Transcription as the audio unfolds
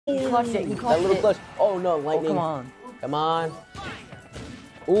He clutched it. He clutched that little it. clutch. Oh no, lightning. Oh, come on. Come on.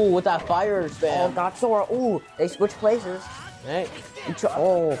 Ooh, with that fire spam. Oh, got Sora. Ooh, they switched places. Hey.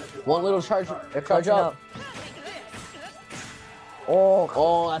 Oh, One little charge. they're Charge up.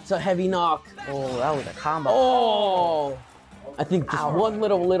 Oh, that's a heavy knock. Oh, that was a combo. Oh, I think just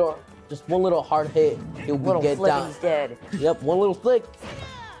one little hard hit, he'll get down. He's dead. Yep, one little flick,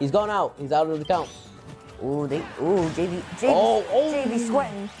 he's gone out. He's out of the count. JV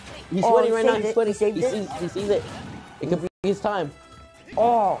sweating. He's sweating right now. He's He's sweating. He He sees it. It could be his time.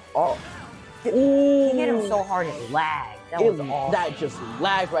 Oh. Ooh. He hit him so hard it lagged. That just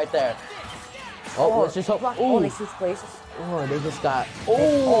lagged right there. Oh, let's just hope. Oh, they switched places. Oh, they just got.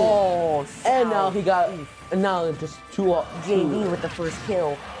 And now he got. And now just two. JV with the first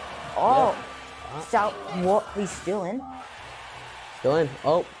kill. Oh, South. What? He's still in. Still in.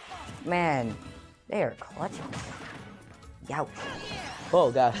 Oh, man, they are clutching. Youch.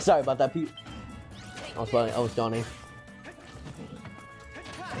 Oh god, sorry about that, Pete. I was yawning.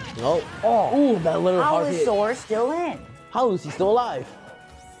 Oh, ooh, that little hard hit. How is Sora still in? How is he still alive?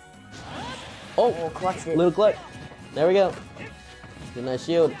 Oh, clutched it. Little clutch. There we go. Get that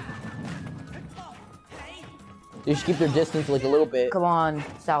shield. They should keep their distance like a little bit. Come on,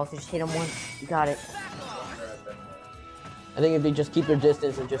 South. Just hit him once. You got it. I think if they just keep their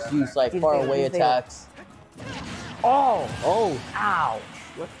distance and just use like far away attacks. Oh. Ouch.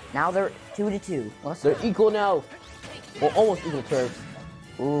 Now they're 2-2. They're equal now. Well, almost equal terms.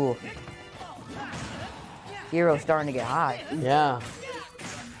 Ooh. Hero's starting to get high. Yeah.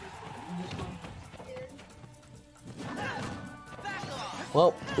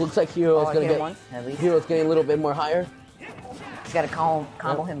 Well, looks like Hero's gonna get. Hero's getting a little bit more higher. Just gotta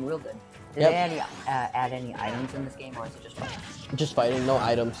combo him real good. Did they add any items in this game, or is it just fighting? Just fighting, no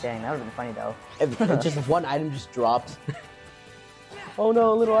items. Dang, that would've been funny though. If just one item just drops. Oh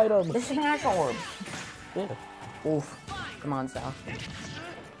no, little item. This is Smash Orb. Yeah. Oof. Come on, South. It's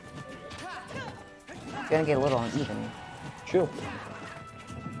gonna get a little uneven. True.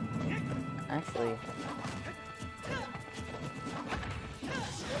 Actually.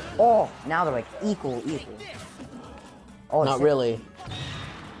 Oh, now they're like equal. Oh, not really.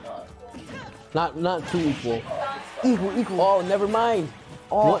 Not too equal. Equal. Oh, never mind.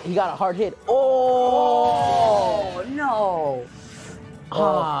 Oh, he got a hard hit. Oh, no. It's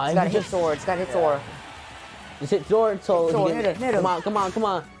gotta hit Sora. It's gotta hit Sora. Just hit Sora. Hit him. Come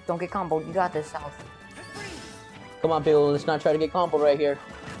on. Don't get comboed. You got this, South. Come on, people. Let's not try to get comboed right here.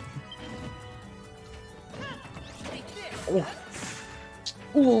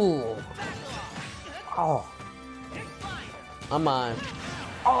 Ooh. Oh. Come on.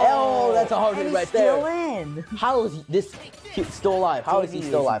 Oh, that's a hard hit right there. Still in. How is this kid still alive? How is he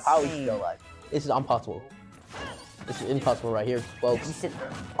still alive? How is he still alive? This is impossible. This is impossible right here, folks.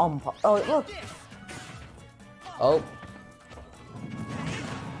 Oh, look. Oh.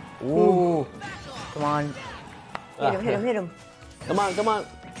 Ooh. Come on. Hit him. Come on.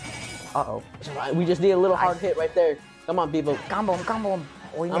 Uh-oh. We just need a little hard hit right there. Come on, people. Combo him.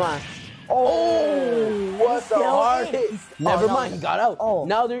 Oh, come on. Oh, what the hard hit. Never mind, he got out. Oh.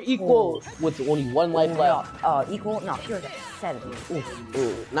 Now they're equal with only one life left. Equal? No, here's 7.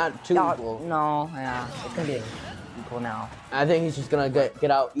 Ooh, not too equal. No, yeah. It's gonna be equal now. I think he's just gonna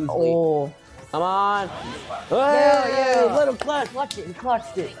get out easily. Oh. Come on. Hey, little clutch. He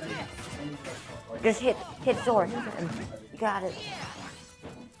clutched it. Just hit Sora. You got it.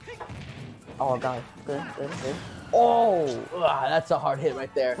 Oh, got it. Good. Oh, that's a hard hit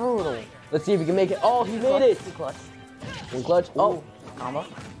right there. Totally. Let's see if we can make it. Oh, he made it. He clutched. One clutch. Oh. Combo.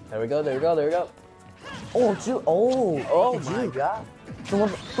 There we go. Oh, my god. Who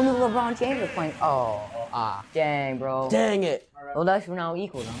LeBron James was playing? Oh. Dang, bro. Dang it. Well, that's now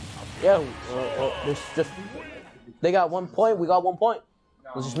equal now. Yeah. They got 1 point. We got 1 point.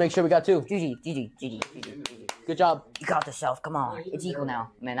 Let's just make sure we got 2. GG. Good job. You got this, South. Come on. It's equal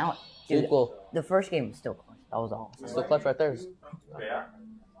now. Man, now, dude, equal. The first game was still clutch. That was all. Still clutch right there.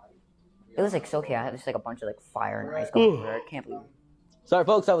 It was like so chaotic. I had just like a bunch of like fire and ice going over there. I can't believe it. Sorry,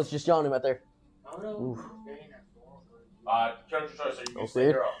 folks. I was just yawning right there. Oof.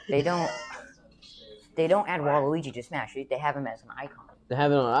 Weird. They don't add Waluigi to Smash. They have him as an icon. They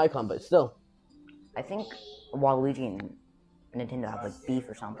have it on an icon, but still. I think Waluigi and Nintendo have like beef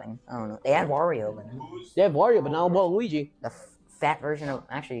or something. I don't know. They had Wario, but they have Wario, but now Waluigi. The fat version of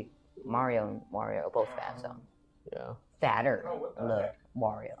actually Mario and Wario are both fat, so yeah, fatter than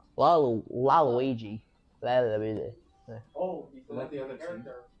Wario. Waluigi. Oh, you like the other team?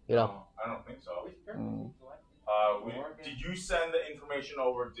 You know. I don't think so. Did you send the information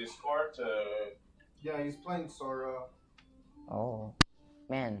over Discord to? Yeah, he's playing Sora. Oh.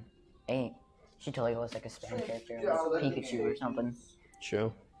 Man, ain't she totally was like a spam character, like Pikachu or something.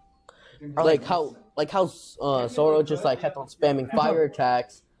 True. Like how Sora just like kept on spamming fire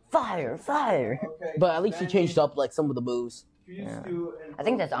attacks. Fire. But at least he changed up like some of the moves. Yeah. I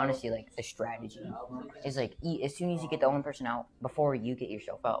think that's honestly like the strategy. Is like as soon as you get the one person out, before you get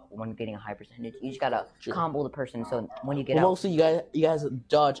yourself out, when getting a high percentage, you just gotta combo the person. So when you get out, mostly you guys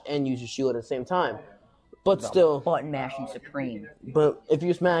dodge and use your shield at the same time. But still, button mashing supreme. But if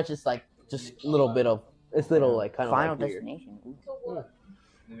you smash, it's like just a little bit of like kind of Final like Destination.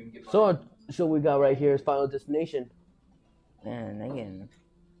 So we got right here is Final Destination. Man, again.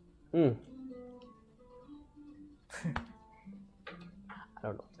 I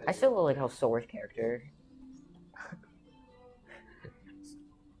don't know. I still like how Sora's character.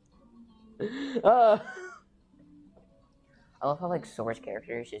 I love how like Sora's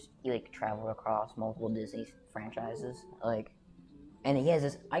character is just he like traveled across multiple Disney franchises, like, and he has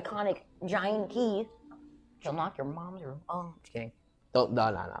this iconic giant key. He'll knock your mom's room. Oh, just kidding. No.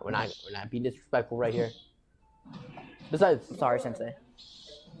 We're not being disrespectful right here. Besides, sorry, Sensei.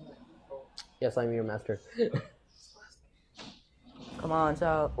 Yes, I'm your master. Come on,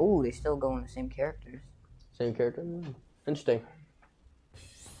 so ooh, they still going the same characters. Same character. Interesting.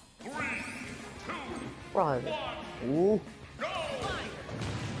 Bro. Ooh.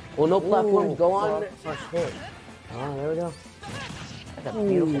 Well, no platforms go on. First hit. Oh, there we go. That's a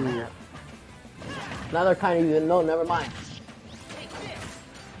beautiful map. Now they're kind of even. No, never mind.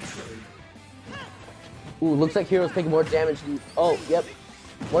 Ooh, looks like Hero's taking more damage. Oh, yep.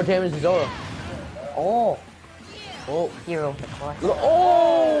 More damage than Zoro. Oh. Hero.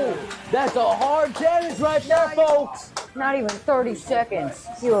 Oh! That's a hard damage right there, folks! Not even 30 seconds.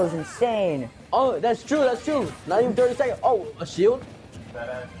 Hero's insane. Oh, that's true. Not even 30 seconds. Oh, a shield?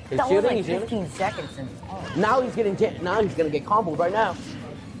 That was like 15 seconds. Now he's getting. Now he's gonna get comboed right now.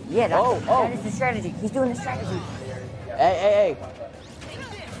 Yeah, that is the strategy. He's doing the strategy. Hey.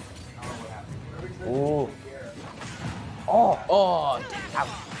 Ooh. Oh.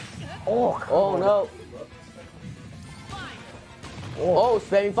 Oh no. Oh,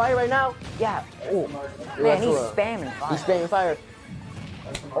 spamming fire right now. Yeah. Oh. Man, he's spamming fire. He's spamming fire.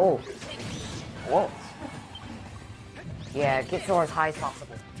 Oh. Whoa. Yeah, get Sora as high as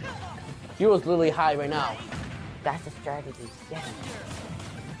possible. Hero's literally high right now. That's the strategy. Yeah.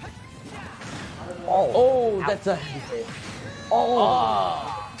 Oh, that's a.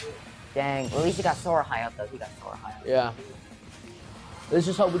 Oh. Dang. Well, at least he got Sora high up though. He got Sora high up. Yeah. Let's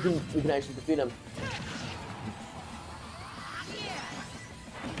just hope we can actually defeat him.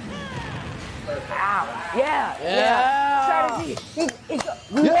 Ow. Yeah. Strategy.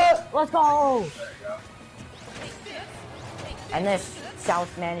 Yeah. Let's go. And this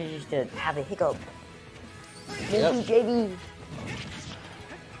South manages to have a hiccup. Yep. JV.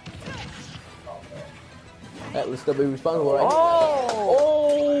 That would still be responsible, right?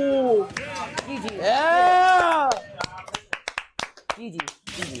 Oh! GG. Yeah! GG.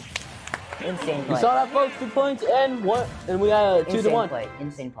 Insane play. You saw that, folks? 2 points and one, and we got 2-1.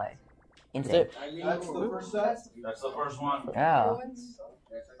 Insane play. Insane. That's the first set. That's the first one. Yeah.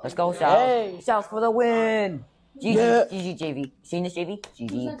 Let's go, South. Hey. South for the win. GG. Yeah. GG, JV. Seen this, JV?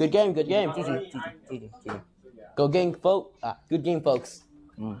 GG. Good game. GG. Go game, folks. Good game, folks.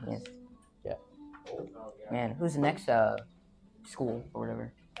 Yes. Yeah. Man, who's the next school or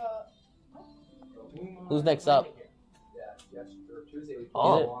whatever? Who's next up?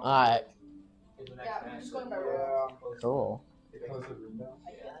 Oh. Alright. Cool.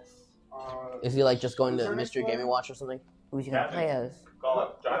 Is he like just going to Mystery Gaming Watch or something? Who's he gonna play as? Call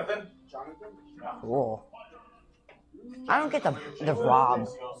it Jonathan. Cool. I don't get the Rob.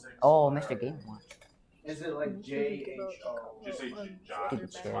 Oh, Mr. Game Watch. Is it like JHO? Just say Jonathan.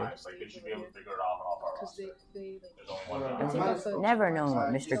 It's fine. Like they should be able to figure it out off our roster. There's only one Jonathan. I've never known what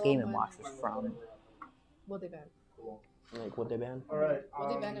Mr. Game & Watch was from. What they ban? Like what they banned? Alright.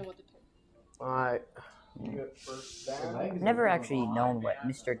 What they ban and what they take. Alright. Never actually known what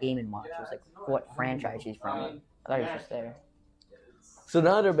Mr. Game & Watch was, like what franchise he's from. I thought he was just there. So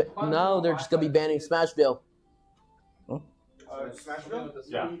now they're just gonna be banning Smashville. Smashville?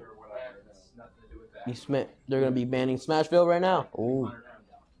 Yeah. They're gonna be banning Smashville right now. Ooh.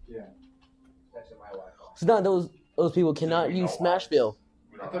 Yeah. So now those people cannot use Smashville.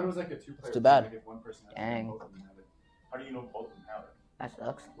 I thought it was like a 2-player. It's too bad. Like if one person has Dang. it, both of them have it. How do you know both of them have it? That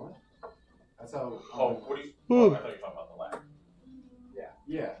sucks. That's how. Oh, what do you? Oh, I thought you were talking about the lag.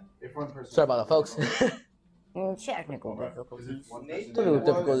 Yeah. If one person. Sorry about that, folks. Technical difficulties. Technical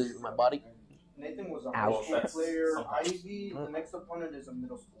difficulties with my body. Nathan was a Ouch. high school player. Ivy, the next opponent is a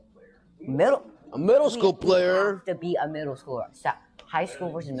middle school player. A middle school player. To be a middle schooler. Stop. high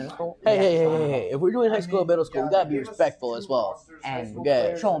school versus middle school. Hey. If we're doing high school and middle school, we gotta be respectful as well. And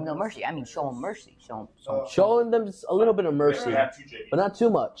Yeah. show them no mercy. I mean, show them mercy. Showing them a little bit of mercy, but not too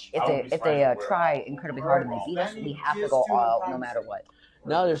much. If they try incredibly hard and defeat us, we have to go all out no matter what.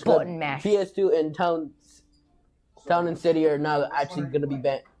 Now there's Button mash. PS2 and Town and City are now actually gonna be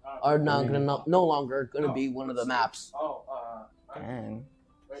banned. Are now gonna no longer gonna be one of the maps. Dang.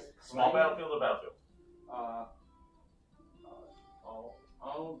 Small battlefield or battlefield?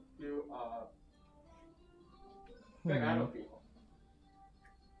 I'll do battlefield.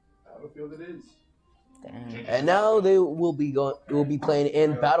 Battlefield it is. Dang. And now they will be playing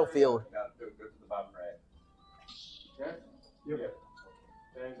in Battlefield. Okay. Yep.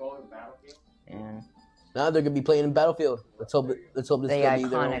 Then go to battlefield. And Now they're gonna be playing in Battlefield. Let's hope this is The gonna be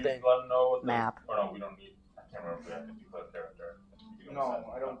their own iconic thing. Let them know what map. Or no, we don't need. I can't remember if we have to declare character. No,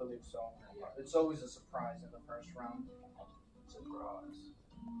 I don't believe so. It's always a surprise in the first round. Surprise.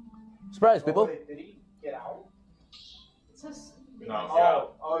 Surprise, people! Wait, did he get out? It says.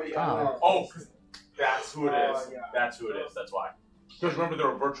 No, Oh yeah. Oh, 'cause that's who it is. Oh, yeah. That's who it is. That's why. Because remember,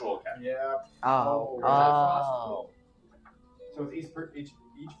 they're a virtual account. Yeah. Oh. So it's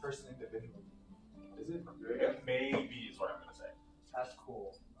each person individually. Is it? It maybe is what I'm gonna say. That's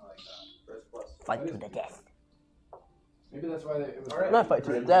cool. I like that. First plus. Fight to the death. Maybe that's why it was. Not fight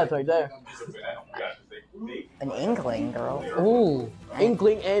to the death right there. An inkling, girl. Ooh,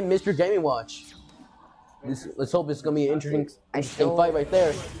 Inkling and Mr. Gaming Watch. Let's hope it's gonna be an interesting fight right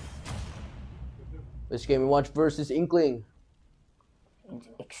there. Mr. Gaming Watch versus Inkling. It's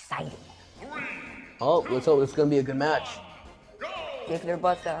exciting. Oh, let's hope it's gonna be a good match. Kick their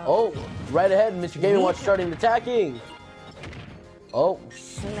butts out. Oh, right ahead, Mr. Gaming Watch starting attacking. Oh,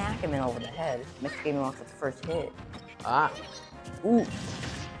 Smack him in over the head. Mr. Gaming Watch with the first hit. ah, Ooh.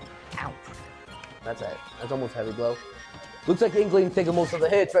 Ouch. that's it. That's almost heavy blow. Looks like Inkling's taking most of the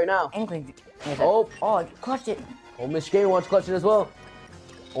hits right now. Inkling. Oh. Oh, clutch it. Oh, Mr. Gaming Watch clutching as well.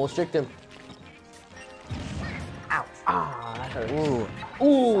 Almost tricked him. Ouch. Ah, that hurt. Ooh.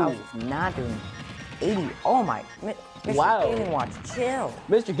 Ooh, I was not doing 80. Oh my. Mr. Wow. Gaming Watch, chill.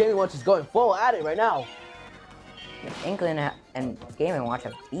 Mr. Gaming Watch is going full at it right now. Inkling and Gaming Watch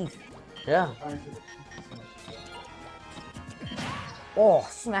have beef. Yeah. Oh,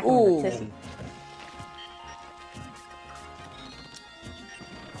 smack him with the Ooh. tushy.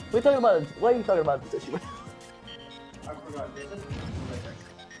 We're talking about. Why are you talking about this issue? I forgot.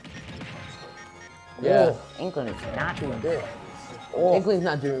 Yeah. Oh, Inkling is not doing good. Oh, Inkling's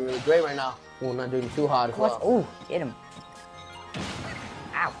not doing really great right now. Well, not doing too hard as clutch. well. Ooh, hit him.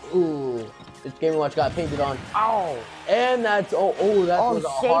 Ouch. Ooh, this Gaming Watch got painted on. Oh. And that's that was a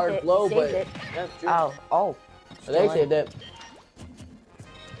he saved hard it. blow, He but saved it. yeah, true. Oh. They saved it.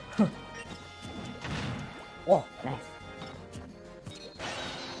 Oh, nice.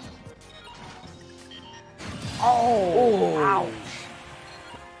 Oh, ouch.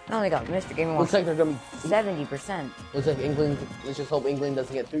 Not only got Mr. Gaming Looks Watch like they're gonna be. 70%. Looks like Inkling. Let's just hope Inkling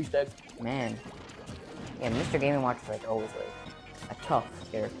doesn't get 3-stack. Man. Yeah, Mr. Gaming Watch is like always like a tough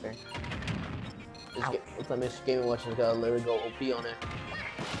character. Ouch. Looks like Mr. Gaming Watch has got to literally go OP on it.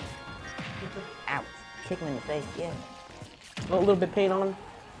 Ouch. Kick him in the face, yeah. Oh, a little bit pain on him.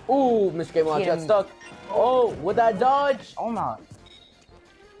 Ooh, Mr. Gaming Watch Hit got him. stuck. Oh, with that dodge. Oh my.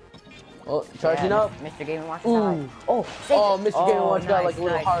 Oh, charging Yeah, up. Mr. Gaming Watch is Ooh. high. Oh, save Oh, it. Mr. Gaming Watch got nice, like a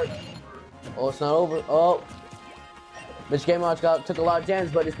little nice. heart. Oh, it's not over. Oh. Mr. Gaming Watch took a lot of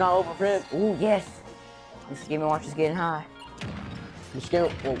damage, but it's not over for him. Ooh, yes. Mr. Gaming Watch is getting high. Mr.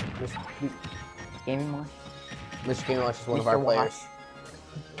 Gaming Watch. Mr. Gaming Watch is one of Mr. our Watch. players.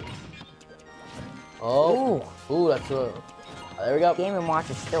 Oh. Ooh, that's there we go. Gaming Watch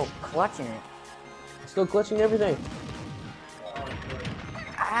is still clutching it. Still clutching everything.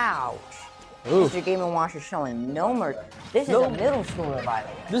 Ouch. Ooh. Mr. Gaming Watch is showing no mercy. This is No. a middle schooler, by the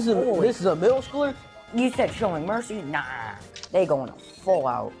way. This is a middle schooler? You said showing mercy? Nah. They going full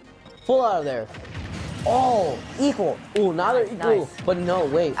out. Full out of there. Oh, equal. Ooh, now they're equal. Nice. But no,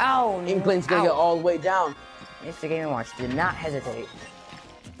 wait. Ow. Inkling's gonna get Ow. all the way down. Mr. Gaming Watch did not hesitate.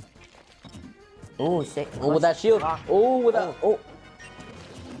 Ooh, sick. Oh, with that shield. Ah. Oh, with that. Oh.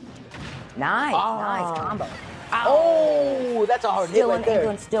 Nice, Ah. nice combo. Oh, that's a hard hit Still right in, there.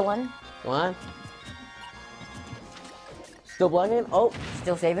 England still in. Come on. Still blocking. Oh,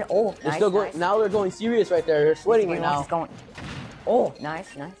 Still saving. Oh, they're nice, still going. nice. Now they're going serious right there. They're sweating Mr. right Gaming Watch now. is going. Oh,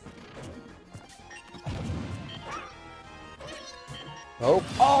 nice, nice. Oh.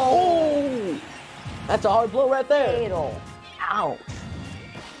 Oh. That's a hard blow right there. Fatal. Ouch.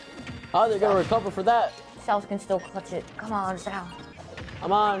 How are they gonna recover for that? South can still clutch it. Come on, South.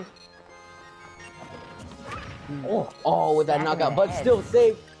 Come on. Oh, with that Smack him knockout, in the but head. still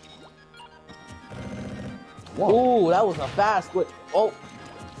safe. Whoa. Ooh, that was a fast one. Oh.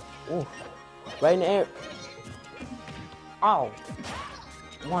 Ooh. Right in the air. Oh.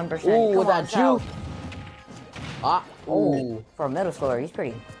 1%. Ooh, Come with on, that Sal. juke. Ah. Ooh. For a middle schooler, he's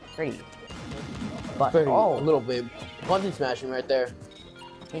pretty. But Pretty. A little bit. Punching smashing right there.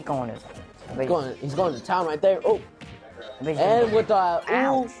 he's going to. He's going to town right there. Oh. And And with the ooh.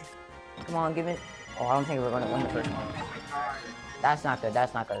 ouch. Come on, give it. Oh, I don't think we're going to win the first one. That's not good.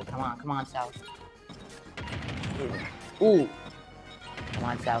 That's not good. Come on, South. Ooh. Come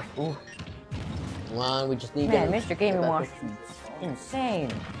on, South. Ooh. Come on, we just need Man, to- Mr. Gaming Watch is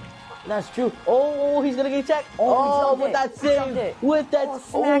insane. That's true. Oh, he's gonna get checked. Oh, Oh, he with that jumped it. save. With that. Oh,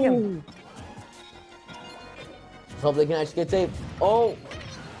 smack him. Let's hope they can actually get saved. Oh.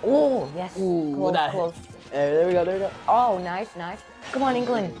 Oh, yes. Ooh, Close, that- close. There we go. There we go. Oh, nice. Come on,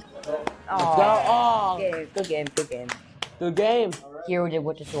 England. Oh, Let's go. Oh. Good game. Good game. Hero did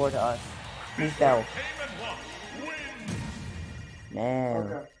what to sword to us. He fell. Man.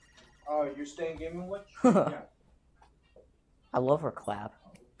 Okay. Oh, you're staying Gaming Watch? Yeah. I love her clap.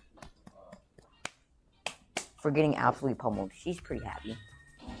 For getting absolutely pummeled. She's pretty happy.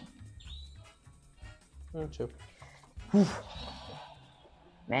 True.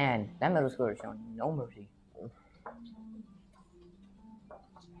 Man, that middle schooler is showing no mercy.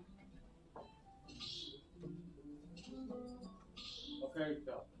 Okay,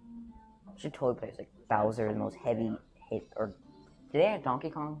 go. Should totally play like Bowser, the most heavy hit. Or did they have Donkey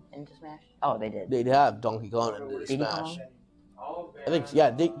Kong into Smash? Oh, they did. They'd have Donkey Kong in the Diddy Smash. Kong? I think, yeah,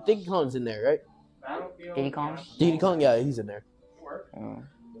 Diddy Kong's in there, right? Diddy Kong? Diddy Kong, yeah, he's in there. Mm.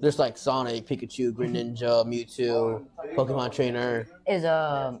 There's like Sonic, Pikachu, Green Ninja, Mewtwo, Pokemon Trainer. Is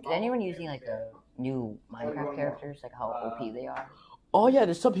anyone using like the new Minecraft characters? Like how OP they are? Oh yeah,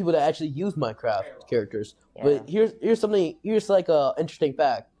 there's some people that actually use Minecraft characters. Yeah. But here's like a interesting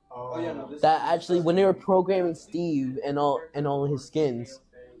fact. Oh, yeah, no, this That actually when they were programming Steve and all his skins,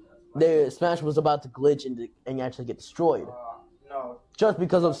 their Smash was about to glitch and actually get destroyed. no. Just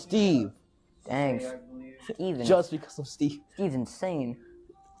because of Steve. Thanks. I believe. Steven. Just because of Steve. Steve's insane.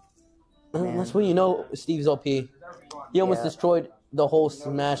 Man. That's when you know Steve's OP. He almost Yeah. destroyed the whole No,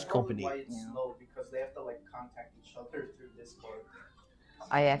 Smash it's probably company. why it's slow, because they have to like contact each other through Discord.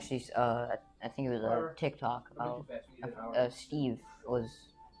 I actually, I think it was a TikTok about Steve was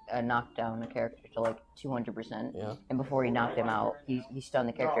knocked down a character to like 200%. Yeah. And before he knocked him out, he stunned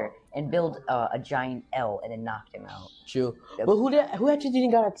the character and built a giant L and then knocked him out. True. But who actually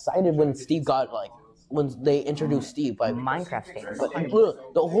didn't got excited when Steve got like when they introduced Steve? Like Minecraft fans. but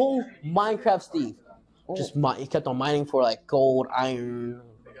look, the whole Minecraft Steve just he kept on mining for like gold, iron,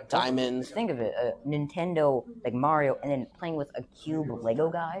 diamonds. Think of it, Nintendo, like Mario, and then playing with a cube Lego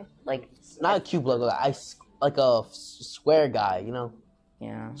guy. Like, Not a cube logo, like a square guy, you know,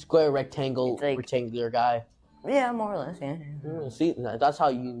 yeah. square rectangle, It's like- rectangular guy. Yeah, more or less, yeah. See, that's how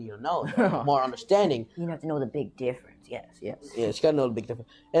you need to know. More understanding. You have to know the big difference. Yes. Yeah, you gotta know the big difference,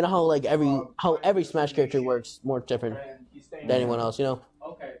 and how every Smash character works more different than anyone else, you know.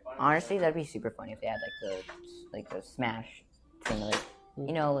 Okay, fine. Honestly, that'd be super funny if they had like the Smash thing, like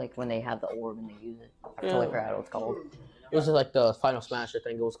you know, like when they have the orb and they use it. I totally forgot what it's called. It was just like the Final Smash, I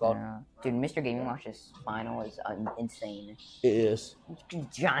think it was called. Yeah. Dude, Mr. Gaming Watch's final is insane. It is.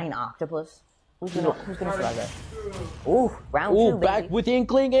 Giant octopus. Who's gonna survive that? Ooh, round Ooh, two, back baby. with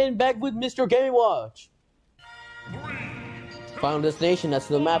Inkling and back with Mr. Game Watch. Final destination, that's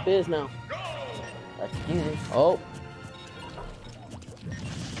what the map is now. Let's do this. Oh.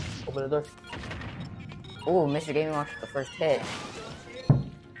 Open the door. Ooh, Mr. Gaming Watch the first hit.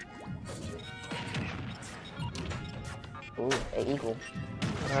 Ooh, they equal.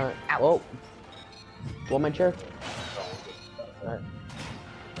 Alright. Ow. Whoa. Want my chair? Alright.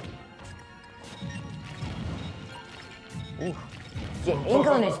 Ooh.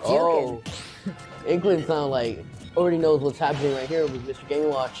 England is juking. Oh. Inkling sound like already knows what's happening right here with Mr. Game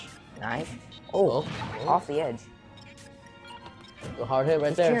Watch. Nice. Oh. Off the edge. The hard hit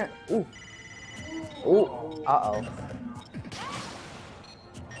right there. Ooh. Ooh. Uh-oh.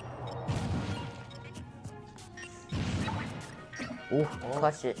 Ooh,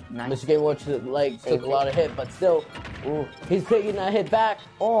 clutched it. Nice. Mr. Game Watch like took a lot of hit, but still, Ooh. he's taking that hit back.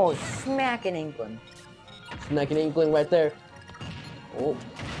 Oh, smacking England. Smacking Inkling right there. Oh.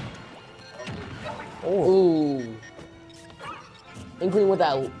 Oh. Ooh. Inkling with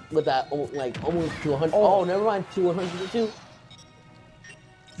that like almost to 100. Oh, never mind, to 102.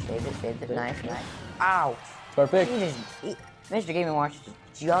 Saved it. Nice. Ouch. Perfect. Mr. Gaming Watch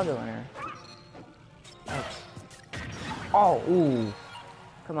is juggling her. Oh. Ooh.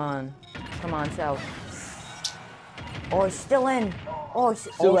 Come on, South. Oh, he's still in. Oh,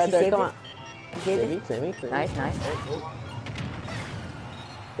 Still right she there. saved Come it. on. He saved it. Save me. Nice.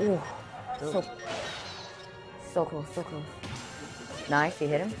 Oh, so close. Nice, he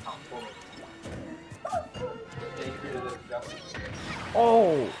hit him.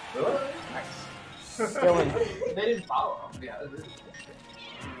 Oh, still in. They didn't follow him. Yeah.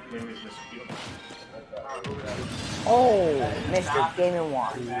 Oh, Mr. Game &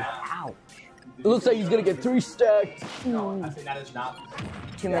 Watch. Ouch. It looks like he's gonna get 3 stacked. No, I think that is not.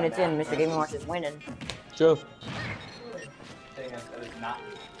 2 minutes in, Mr. Game & Watch is winning. True. That is not.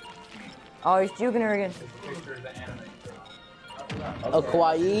 Oh, he's juking her again. Picture of the anime. A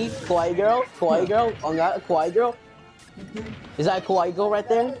kawaii girl. On that, a kawaii girl. Is that a kawaii girl right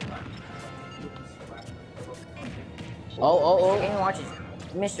there? Oh.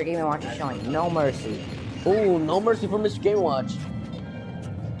 Mr. Game & Watch is showing no mercy. Ooh, no mercy for Mr. Game & Watch.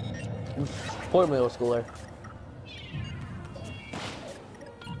 Poor middle schooler.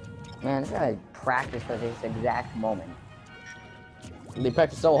 Man, this guy practiced for this exact moment. They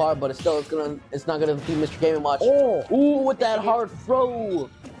practice so hard, but it's not gonna defeat Mr. Game & Watch. Oh! Ooh, with that hard throw.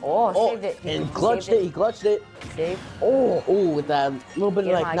 Oh, saved it. And clutched it. He clutched it. Saved. Oh! Ooh, with that little bit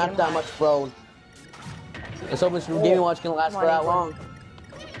of like not that much thrown. Let's hope Mr. Game & Watch can last for that long.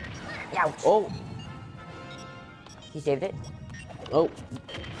 Ouch. Oh. He saved it. Oh.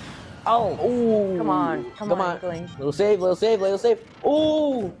 Oh. Ooh. Come on. Inkling. Little save.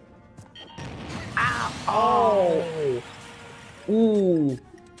 Ooh. Ow. Oh. Ooh.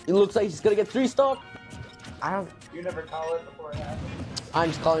 It looks like he's gonna get 3 stock. I don't. You never call it before it happens. I'm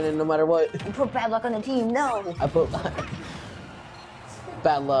just calling it no matter what. You put bad luck on the team. No. I put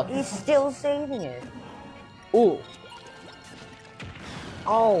bad luck. He's still saving it. Ooh.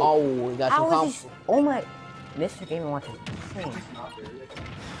 Oh. Oh, we got some comp. Oh my. Mr. Game & Watch is insane.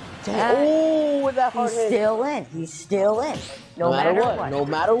 Oh, with that hard He's hit. still in. No matter what. No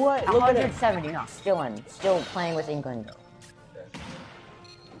matter what. Look at it. 170. No, still in. Still playing with England.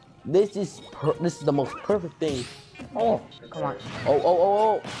 This is the most perfect thing. Oh, come on.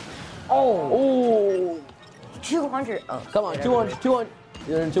 Oh. Oh. 200. Oh, Come on, 200.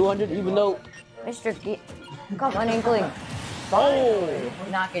 You're in 200, even though. Come on, Inkling. Oh.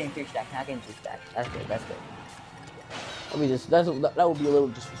 Not getting 3 stacks. That's good. I mean, that would be a little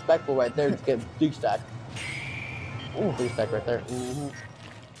disrespectful right there to get 3 stack. Ooh, 3 stack right there. Mm-hmm.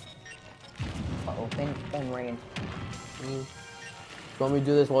 Uh-oh, phone ringing. You want me to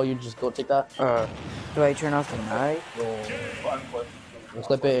do this while you just go take that? Do I turn off the mic?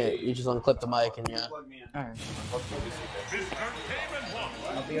 Clip it. You just unclip the mic and yeah. Alright.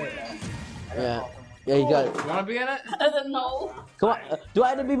 Yeah. Yeah, you got it. You wanna be in it? No. Come on. Do I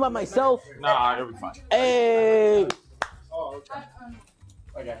have to be by myself? Nah, it'll be fine. Hey! Oh, okay.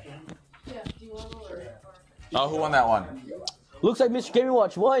 Okay. Yeah, do you want to or? Oh, who won that one? Looks like Mr. Game &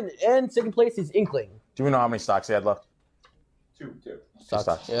 Watch won, and 2nd place is Inkling. Do we know how many stocks he had left? Two.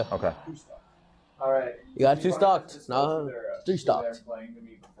 Stocks. Yeah. Okay. All right. You got 2 stocked. No, 3 stocked. Playing to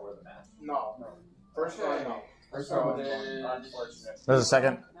me before the match. No. First one, no. First one was unfortunate. There's a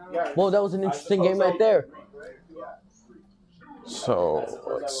second. Yeah. Well, that was an interesting game right there. So,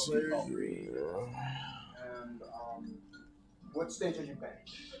 let's see. And what stage are you banning?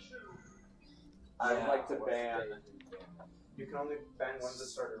 I'd like to ban. You can only ban ones that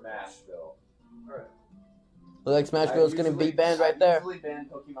start a match, though. Alright. Looks like Smash Bros. Gonna be banned right there. I usually ban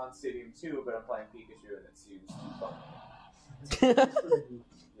Pokemon Stadium 2, but I'm playing Pikachu and it seems fun.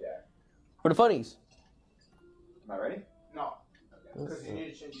 Yeah. For the funnies. Am I ready? No. Because you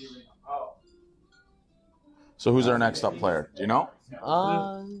need to change the arena. Oh. So who's our next up player? Do you know?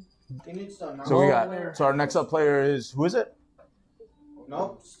 He needs to announce. So we got. So our next up player is who is it?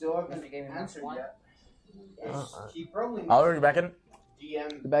 Nope, still haven't answered yet. He probably needs Oliver, you back in?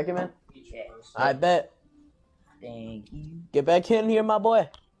 DM You back in, man? each person. I bet. Thank you. Get back in here, my boy.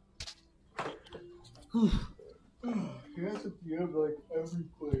 You have to give like every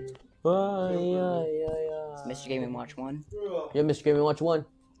player. Yeah. Mr. Game & Watch 1. Yeah, Mr. Game & Watch 1.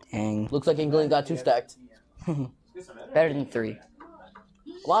 Dang. Looks like England got 2 stacked. Better than 3.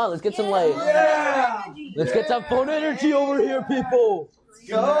 Wow, let's get some like. Yeah! Let's get some phone energy over here, people.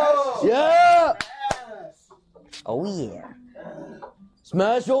 Go! Yeah. Oh yeah.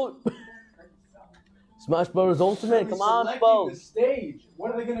 Smash Bros. Ultimate. Come on, The folks. stage.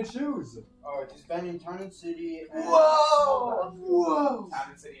 What are they gonna choose? Oh, he's banning Town and City. And Whoa!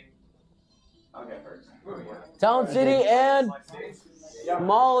 Town and City. Okay, first. Town City and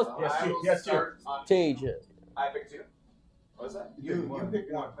small Yes, two. stage. I picked 2. What was that? You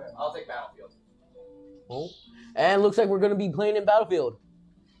pick 1. I'll take Battlefield. Oh. And looks like we're gonna be playing in Battlefield.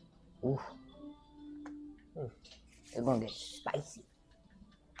 Ooh. It's gonna get spicy.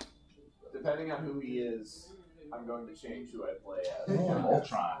 Depending on who he is, I'm going to change who I play as.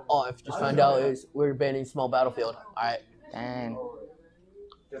 Ultron. Oh, I just found out is we're banning small battlefield. Alright. Dang.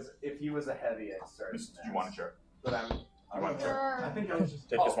 Because if he was a heavy, I'd start. Do you want a chair? But I'm. I want a chair. I think I was just.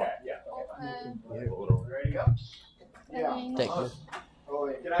 Take this one. Yeah. Okay. Ready to go? Yeah. Thank you. Oh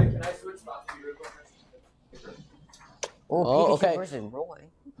wait, can I switch spots with you real quick? Oh, Oh, Pikachu okay. versus Roy.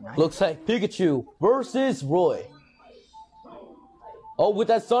 Nice. Looks like Pikachu versus Roy. Oh, with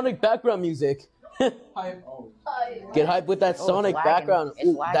that Sonic background music. Get hype with that Oh, Sonic it's lagging. background. It's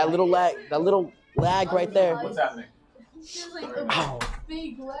Ooh, lagging. that little lag right there. What's happening? It's like a Ow.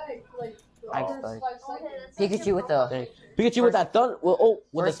 big leg, like the I first spiked. 5 seconds. Pikachu with the. Dang. Pikachu with that thunder. Well, oh,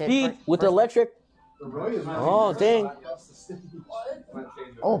 with the First hit, speed, first- with the first- electric. Oh, dang.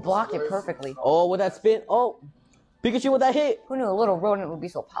 Oh, blocked it perfectly. Oh, with that spin. Oh, Pikachu with that hit. Who knew a little rodent would be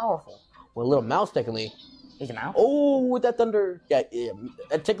so powerful? With a little mouse, technically. He's a mouse. Oh, with that thunder. Yeah,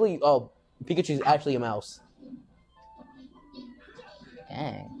 technically, oh, Pikachu's actually a mouse.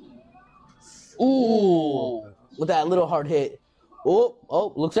 Dang. Ooh, with that little hard hit.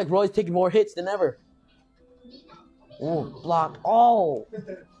 Oh, looks like Roy's taking more hits than ever. Ooh, blocked. Oh,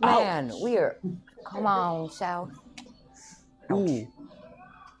 man, we're. Come on, South. Ooh.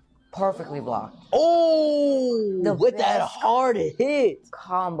 Perfectly blocked. Oh, The with that best hard hit.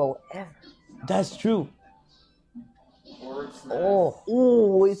 combo ever. That's true. Oh,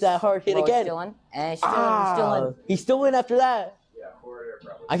 Ooh, with that hard hit Roy's again. still in, and still in. He's still in after that. Yeah, forward air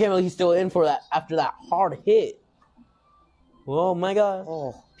probably. I can't believe he's still in for that after that hard hit. Oh my god.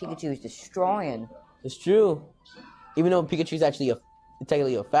 Oh, Pikachu's destroying. It's true. Even though Pikachu's actually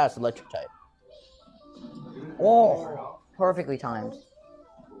technically a fast electric type. Oh, perfectly timed.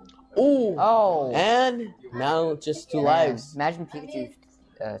 Ooh. Oh, And now just 2 man. lives. Imagine Pikachu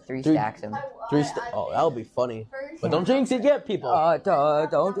three Three- stacks him. Oh, that would be funny. But don't jinx it yet, people.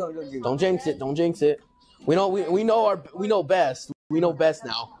 Don't jinx it. Don't jinx it. We know best. We know best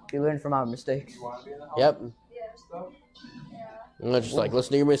now. We learn from our mistakes. Yep. Yeah. And it's just like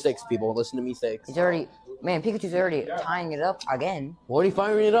listen to your mistakes, people. Listen to mistakes. He's already, man. Pikachu's already tying it up again. Already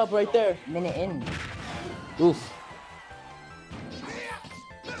firing it up right there. Minute in. Oof.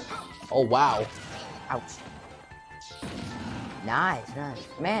 Oh wow. Ouch. Nice,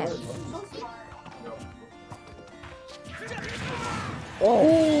 man.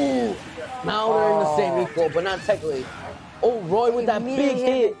 Oh. Now they're in the same equal, but not technically. Oh, Roy with that big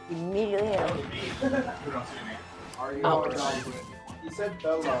hit. Immediately hit him. Who don't see your name? Ouch. He said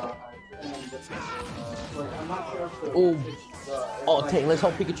Bella. And I'm not sure if the. Ooh. Oh, dang, let's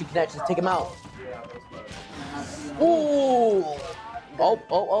hope Pikachu can actually take him out. Yeah, those Ooh.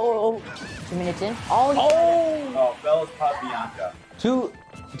 Oh. 2 minutes in. Oh, Oh. Oh, Bella's Pop Bianca. 2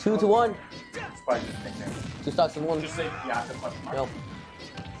 to 1. It's probably just a nickname. 2 stocks in 1. Just say Bianca question mark. Nope.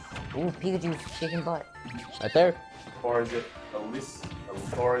 Ooh, Pikachu's kicking butt. Right there. Or is it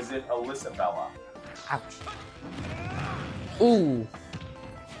Alyssa Bella? Ouch. Ooh.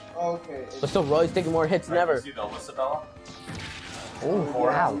 Okay. But still, Roy's taking more hits than Right, ever. you see the Alyssa Bella? Ooh, Or-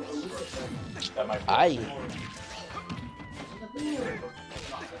 wow. That might be. Aye.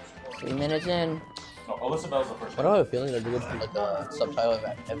 3 minutes in. No, Alyssa Bella's the first I don't have a feeling they're good for like the subtitle if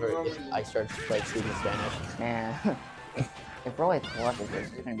I start like speaking Spanish. Man. If Roy clutches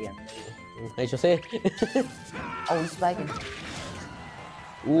this, it's gonna be amazing. I shall say. Oh, he's spiking.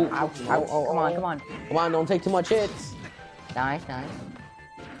 Ooh. Ouch. Come on. Come on, don't take too much hits. Nice.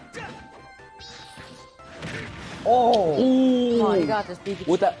 Oh! Ooh. Come on, you got this, Pikachu.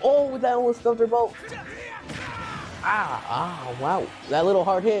 With that almost stuffed her boat. Ah! Ah, wow. That little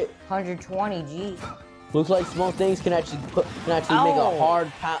hard hit. 120 G. Looks like small things can actually make Ow. a hard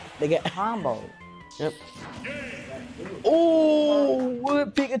pound. They get. Combo. Yep. Ooh,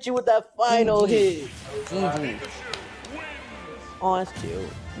 with Pikachu with that final hit. GG. Oh, that's cute.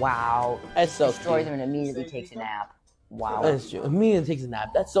 Wow. That's so Destroys cute. him and immediately takes a nap. Wow. That's cute. Immediately takes a nap.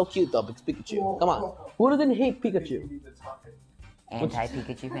 That's so cute though, because Pikachu. Come on. Who doesn't hate Pikachu?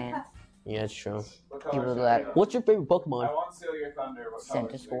 Anti-Pikachu fans. Yeah, it's true. People that What's your favorite I Pokemon? want Seal Your Thunder. What color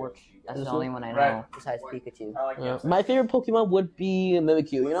is Centiskorch. it? That's the only one I know Red. besides Pikachu. I like that. My favorite Pokemon would be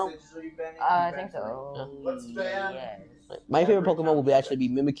Mimikyu, you know? I think so. Let's ban. Yes. My favorite Pokemon would be actually be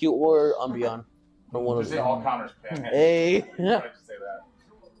Mimikyu or Umbreon. Or one of Just say them. all counters. Pan. Hey. Why did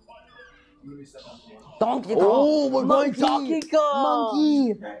you say that? Donkey Kong. Oh, we're going Monkey. Donkey Kong.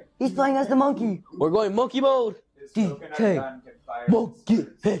 Monkey. He's playing as the monkey. We're going monkey mode. His DK. coconut gun can fire Monkey.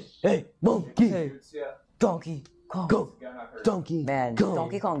 Hey, monkey. shoots ya. Donkey Kong. Go. Gun not hurt. Donkey. Man, Kong.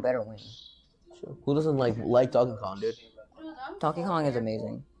 Donkey Kong better win. Who doesn't like Donkey Kong, dude? Donkey Kong is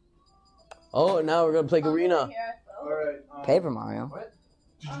amazing. Oh, now we're gonna play Garena. Alright. Paper Mario.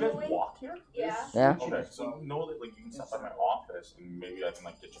 Did you guys walk here? Yeah. Yeah. Okay, so know that like you can stop by my office and maybe I can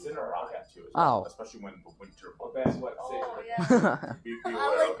like get you a rocket too. Oh. Especially when the winter. Oh, that's what Oh, safe. yeah. Be I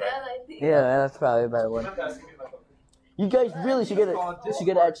aware, like okay? that idea. Yeah, that's probably a better one. You guys really should get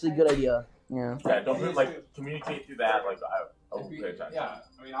an actually good idea. Yeah. Yeah, don't like communicate through that. Like I will pay attention. Yeah,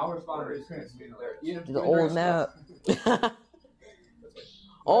 I mean, I'll respond to experience. To the old map.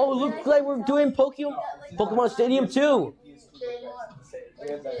 Oh, looks like we're doing Pokemon Stadium 2.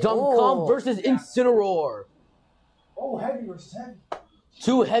 Donkey Kong versus Incineroar. Oh, heavy versus heavy.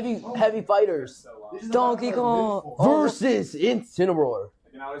 Two heavy fighters Donkey Kong versus Incineroar.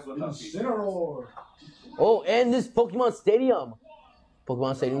 Incineroar. Oh, and this Pokemon Stadium.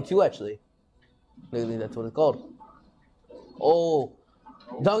 Pokemon Stadium 2, actually. Maybe that's what it's called. Oh,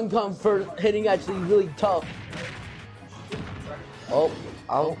 Donkey Kong for hitting actually really tough. Oh,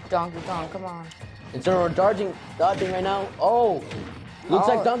 Donkey Kong, come on. Incineroar dodging right now. Oh, looks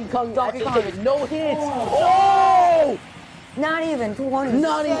like Donkey Kong actually taking no hits. Oh! Not even 20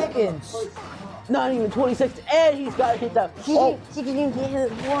 seconds. Not even 20 seconds, and he's got to hit that. Oh, He didn't even get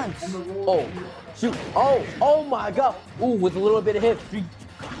hit once. oh, shoot. Oh my God. Ooh, with a little bit of hit. It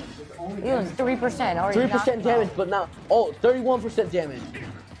was 3%. Already 3% damage, but now, 31% damage.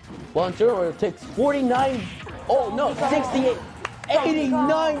 Well, Incineroar takes 49, 68,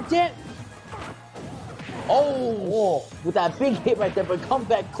 89 damage. Oh, with that big hit right there, but come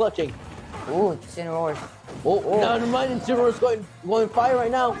back clutching. Ooh, Incineroar. Oh, never mind, Incineroar's going fire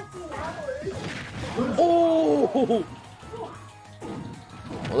right now. Oh!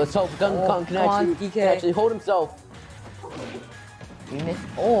 Well, let's hope Donkey Kong can actually hold himself. You missed.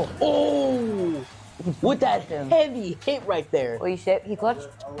 Oh, With that heavy hit right there. what you said? He clutched.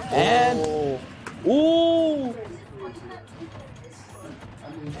 And ooh!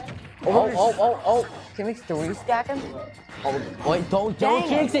 Oh! Can we 3-stack him? Oh, wait, don't Dang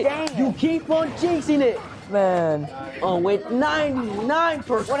jinx it, it! dang it. You keep on jinxing it! Man. Oh, with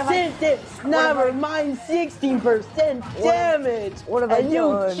 99%, never mind 16% damage! What have I and you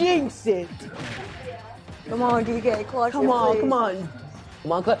done? jinx it! Come on, DK, clutch Come it, on, please. come on!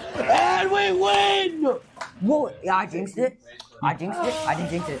 Come on, and we win! Whoa, yeah, I jinxed it. I didn't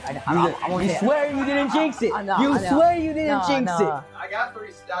jinx it. I won't You say it. swear you didn't jinx it! I know, You I know. swear you didn't No, jinx no. it! I got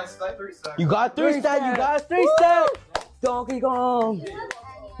 3 stacks. You got 3 Three stats, you stacks. got 3 stats! Donkey Kong.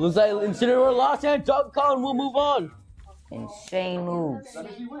 Looks like Incineroar lost and Donkey Kong will move on. Insane moves.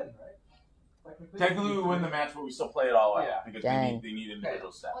 Technically, we win the match, but we still play it all out Yeah. because Dang. they need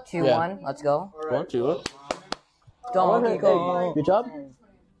individual stats. 2-1. Let's go. 1-2. Donkey Kong. Good job.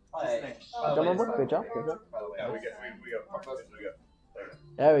 Hey. Good job. Yeah, we got.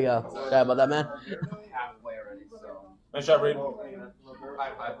 There we go. Sorry about that, man. Halfway already, so. Nice shot, Reed.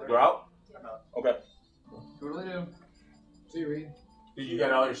 You're out. Okay. Toodaloo. See you, Reed. Did you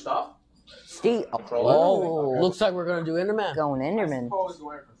get all your stuff? Steve. Oh, looks like we're gonna do Enderman. Going Enderman.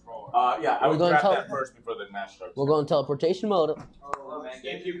 Yeah, I We're would going grab to- that first before the match starts. We're going teleportation mode. Oh, man.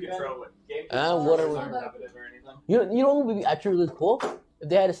 GameCube control it. And what are we? You know what would be actually really cool? If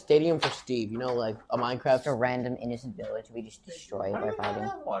they had a stadium for Steve, you know, like a Minecraft. Just a random innocent village we just destroy it by fighting.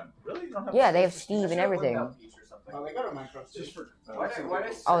 One. Really? You don't have Yeah, they have Steve and everything. Oh, they got a Minecraft just for.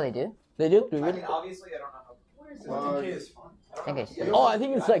 Oh, they do? They do? I mean, obviously, I don't know how. It's fun. I think I see it. Oh, I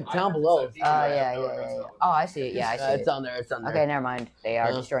think it's like down below. Yeah. Oh, I see it. Yeah, I see It's it. on there. It's on there. Okay, never mind. They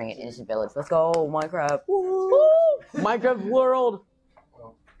are destroying an innocent village. Let's go, Minecraft. Woo! Minecraft world.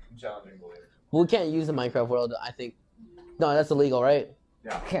 I'm challenging the leader. We can't use the Minecraft world. I think. No, that's illegal, right?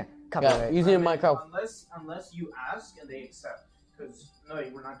 Yeah, Yeah, copyright. using in Minecraft. Unless you ask and they accept. Because, no,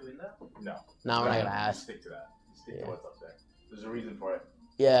 we're not doing that. No. No, we're not gonna ask. Stick to that. Stick Yeah. to what's up there. There's a reason for it.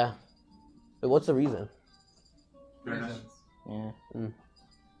 Yeah. Wait, what's the reason? Fairness. Yeah.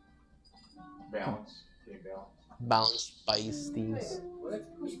 Balance. Team balance. Balanced by Steve's.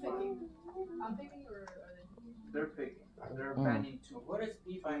 Who's picking? I'm picking or are They're picking. They're banning 2. What is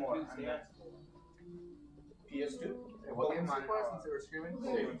P5 more? PS2. What game on? Since they were screaming.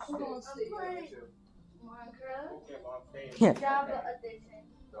 they? Pokemon Stadium. Yeah. Java Edition.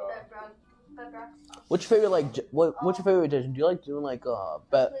 Bedrock. What's your favorite what's your favorite edition? Do you like doing like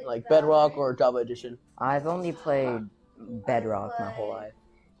Bedrock or Java edition? I've only played Bedrock my whole life,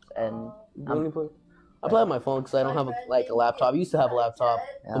 and I play on my phone because I don't have a laptop. I used to have a laptop,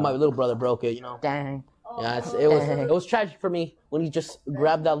 but my little brother broke it. You know. dang. Yeah, it was tragic for me when he just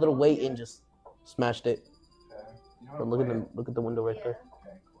grabbed that little weight and just smashed it. But look at the window right there.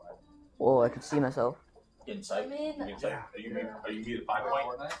 Whoa, I could see myself. Insight. Insight. Are you meet a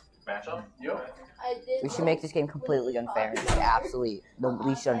 5-point matchup? I did. We should make this game completely unfair. It's absolutely the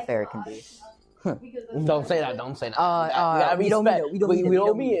least unfair it can be. Because that's Don't say that. Don't say that. we don't mean it. We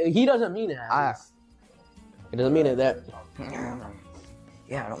don't mean it. He doesn't mean it. He doesn't mean it. That.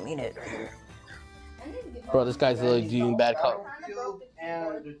 Yeah, I don't mean it. Bro, this guy's literally doing bad color.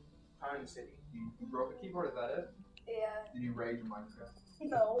 And Time City. You broke the keyboard, is that it? Yeah. Did you rage in Minecraft?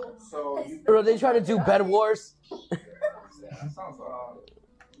 No. So you Bro, they try to do Bed Wars. that sounds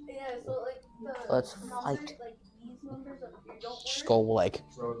Yeah, so like the Let's numbers, fight. like these numbers up here don't work. Just go like,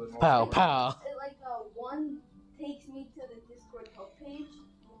 so the pow, pow. It, like one takes me to the Discord help page.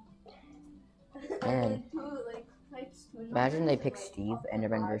 Man. And then two like types two Imagine they numbers, pick like, Steve,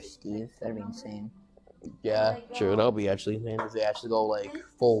 Enderman versus Steve. That'd be insane. Yeah, true. That'll be actually, man. If they actually go like this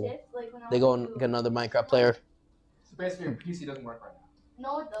full, shift, like, when I they go was and get another Minecraft player. So basically your PC doesn't work right now.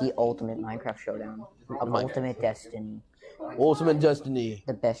 No, it doesn't. The ultimate Minecraft showdown. Of my- Ultimate Destiny. Ultimate Destiny.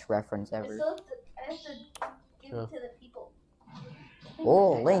 The best reference I ever. still have to, I have to give it to the people.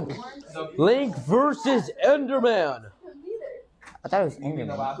 Oh, Link. Link versus Enderman. I thought it was You mean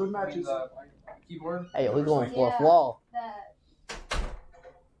the Enderman. last good matches? Keyboard. Hey, we going fourth Yeah. wall. That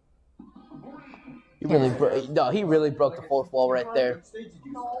He really broke the fourth wall right there.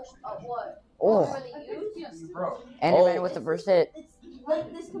 no, what? Oh, For the use? You broke. Enderman Oh. with the first hit. It's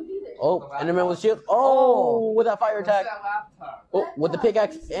like this computer. Oh, Enderman with shield. Oh, with that fire attack. That laptop. Oh, with the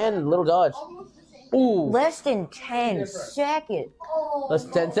pickaxe and little dodge. Almost the same. Ooh, Less than 10 seconds. Oh, less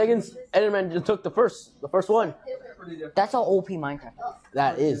than 10 seconds. Enderman just took the first one. Pretty different. That's how OP Minecraft is.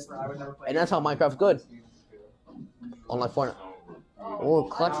 That is, I would never play and that's how Minecraft's good. Unlike Fortnite. Oh,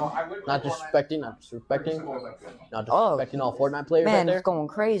 clutch. Not disrespecting, not disrespecting Oh. all Fortnite players Man, right it's there. going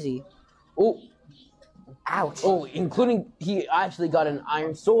crazy. Oh, Ouch. oh, including he actually got an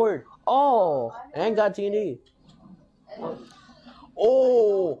iron sword Oh. and got TNT.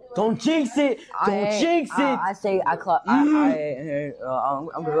 Oh, don't jinx it! Don't jinx it! I say I clutch. I'm good.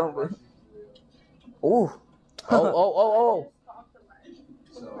 I'm good. Ooh. Oh.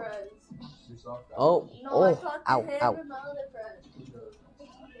 Oh, No, I Oh, talked to ow, him ow. and my other friend.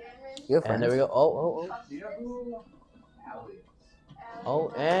 Cameron. You're and friends. there we go. Oh. Do you know who Allie is? Oh,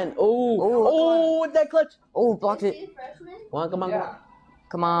 and oh, Oh, with that clutch. Oh, blocked it. Is he a freshman? Come on. Yeah.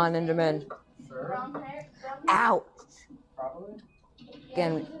 Come on, Enderman. Sure. Brown hair? Ow. Probably.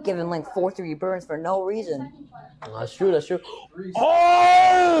 Again, giving Link 4-3 burns for no reason. That's true. Three.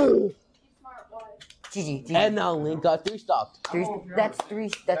 Oh! Smart boy. GG. And now Link got 3 stopped. That's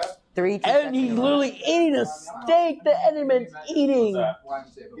three. And he's literally eating a steak that Enderman's eating. What's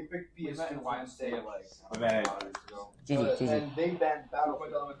YMCA. He picked PS2 and YMCA like Man. GG. And they banned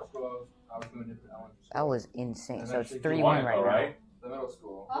Battlefield Elementary School. I was doing different elementary school. That was insane. So it's You 3-1 right now. right? The middle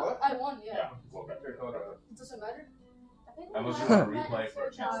school. Huh? I won, yeah. Yeah. Okay. It doesn't matter. I think Unless we you won. want to replay for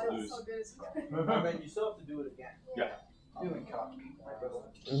a chance to No, lose. it's so good. I mean, you still have to do it again. Yeah. Feeling cocky.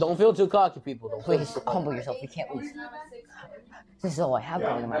 Don't feel too cocky, people. Don't feel Please humble yourself. We can't lose. This is all I have Yeah.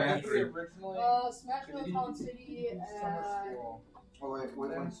 going in my life. Originally. Smashville, Town City, Oh, wait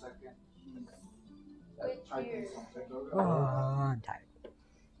 1 second. which year? Oh, I'm tired.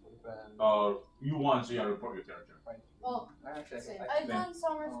 You won, so you gotta report your character. Oh, I've done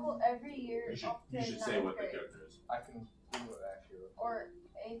summer school every year. You should, up to you should say ninth what the grade. character is. I can do it actually. Or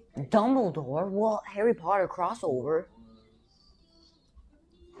 8th grade. Dumbledore? Well, Harry Potter crossover.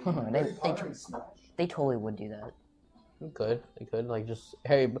 they totally would do that. They could like just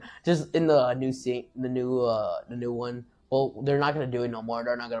in the new scene, the new one. Well, they're not gonna do it no more.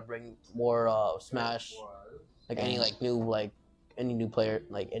 They're not gonna bring more Smash, like any new player,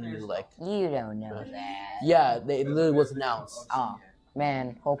 like any new like. You don't know that. Yeah, it literally was announced. Oh,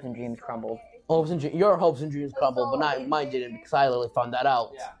 man, hopes and dreams crumbled. Your hopes and dreams crumbled, but not mine didn't because I literally found that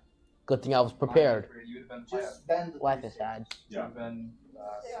out. Yeah. Good thing I was prepared. You would have been Just bend the Life is sad. You would have been.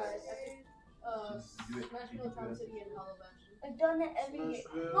 Smashville, Town City, and Hollow Bastion. I've done it every year.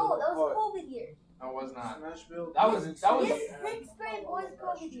 No, that was COVID year. No, it was not. Smashville. That was. Yes, 6th grade was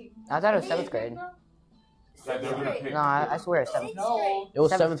COVID year. I thought it was 7th grade. Like they're gonna pick. No, I swear 7th. No. It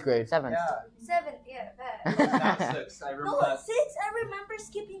was Seventh. 7th grade. 7th. Yeah. 7th, yeah, that. Not 6. I remember No, that. 6th, I remember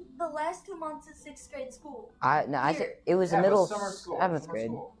skipping the last 2 months of 6th grade school. I said it was the Yeah, it middle was summer school. 7th Summer grade.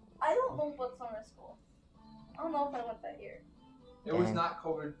 school. I don't know what summer school. I don't know if I went that year. It was Dang. not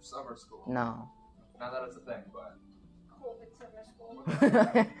COVID summer school. No. Not that it's a thing, but. COVID summer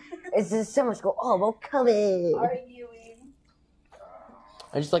school. It's a summer school all about COVID. Arguing.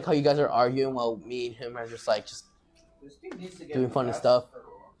 I just like how you guys are arguing while me and him are just This dude needs to get doing funny fast. stuff.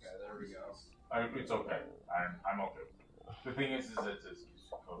 Okay, there we go. It's okay. I'm okay. The thing is it's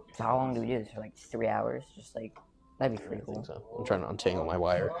So how long do we do this for? Like 3 hours? Just like that'd be pretty cool. So I'm trying to untangle my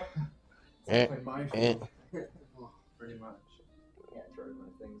wire. Like mine. Eh. Pretty much. Yeah, try my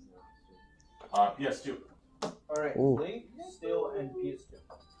things now. PS2. Alright, Ooh. Link, Steel, and PS2.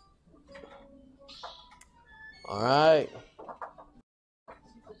 All right.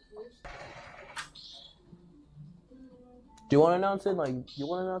 Do you want to announce it? Like, you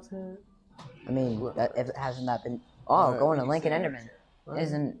want to announce it? I mean, that, if it hasn't that been. Oh, Alright. going to Link and Enderman. Alright.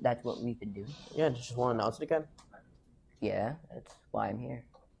 Isn't that what we've been doing? Yeah, just want to announce it again? Yeah, that's why I'm here.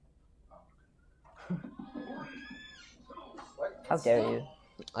 How dare you?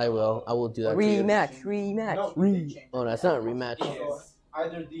 I will. I will do that. Rematch, No, rematch. they changed it. Oh, that's not a rematch. So,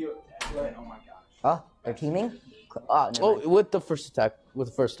 either the. Oh my gosh. Oh, they're teaming? Oh, never Oh, mind. with the first attack. With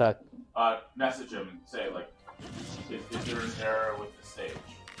the first attack. Message him and say, like, is there an error with the stage?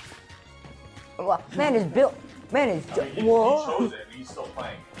 Well, man is built. Man is. I mean, he Whoa. chose it and he's still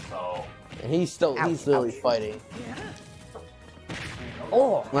playing, so. And he's still. Ouch, he's literally ouch. fighting.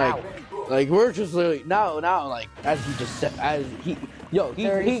 Oh, Like, wow. like we're just literally now. Like as he just said, as he. Yo,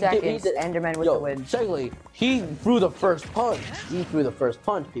 30 seconds. did- Enderman with Yo, the win. secondly, he threw the first punch. He threw the first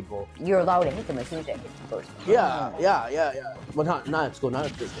punch, people. You're allowed to hit them as soon as they hit the first. Yeah. Well, not at school, not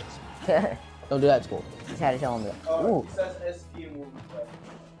at business. Don't do that at school. Just had to tell him that. Ooh. It says SP and will play.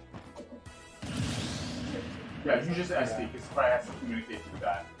 Yeah, you just SD, because if I have to communicate with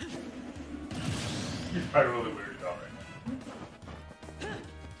that. He's probably really weird about right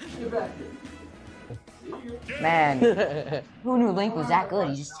now. Get back here. Man, who knew Link was that good?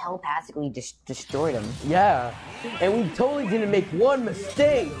 He just telepathically destroyed him. Yeah, and we totally didn't make one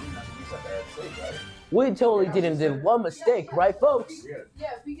mistake. We totally didn't do one mistake, right, folks? Yeah,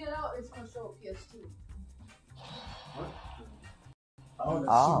 if we get out, it's gonna show PS2. Oh, that's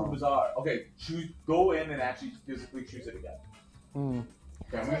Oh. super bizarre. Okay, go in and actually physically choose it again. Hmm.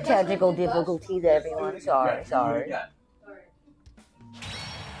 Okay, I'm gonna Technical difficulties, everyone. Sorry, do it sorry. again. Alright.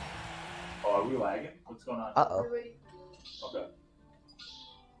 Oh, are we lagging? What's going on? Uh-oh. We're waiting for you. Okay.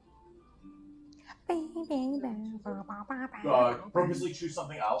 Purposely choose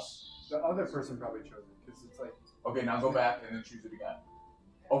something else. The other person probably chose it because it's like. Okay, now go back and then choose it again.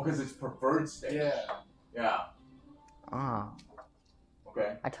 Oh, because it's preferred stage. Yeah. Yeah. Ah,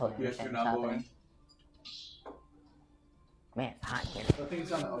 Okay. I totally PS2 understand what's now go in. happening. Man, it's hot here. I think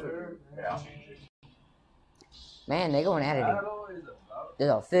it's on the other. Yeah. Man, they going at it.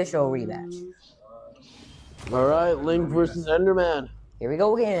 There's an official rematch. All right, Link versus Enderman. Here we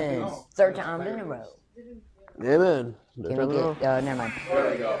go again. Third time in a row. Yeah, man. Can we get? Never mind.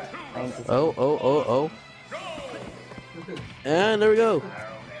 There we go. Oh. And there we go.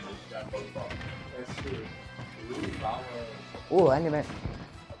 Ooh, Enderman.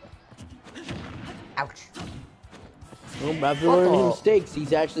 Ouch. Well, after What learning the- his mistakes,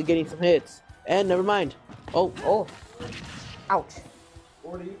 he's actually getting some hits. And never mind. Oh, Oh. Ouch.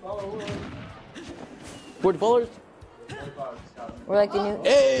 40 followers. 40 followers. 45 Scott. We're like the new. I'll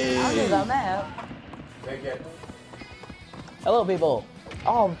Hey! give them that. Take it. Hello, people.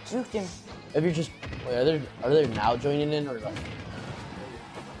 Oh, juked him. If you're just, wait, are they now joining in or like?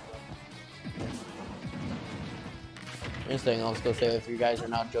 Interesting. I'll just go say if you guys are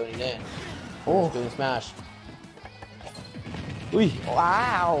now joining in. Oh. Just doing Smash. Wee.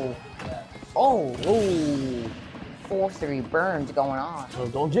 Wow. Oh. Oh. 4-3 burns going on. Oh,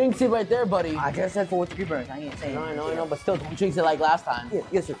 don't jinx it right there, buddy. I just said 4-3 burns. I ain't saying. I know, but still, don't jinx it like last time. Yeah,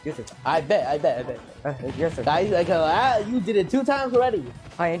 yes, sir. Yes, sir. I bet. Yes, sir. Guys, like, you did it 2 times already.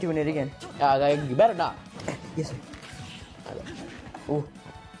 I ain't doing it again. Like, you better not. Yes, sir. Ooh.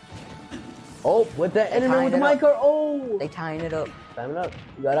 Oh, with the Enderman with the tying it minecart. Oh. They tying it up. Time it up.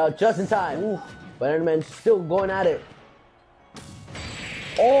 You got out just in time. Ooh. But Enderman's still going at it.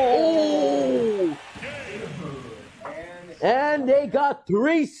 Oh. And they got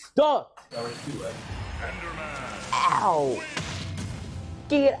 3 stuck. That was 2, right? Ow.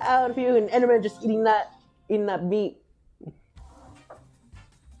 Get out of here. And Enderman just eating that meat.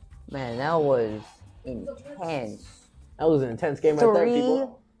 Man, that was intense. That was an intense game right there,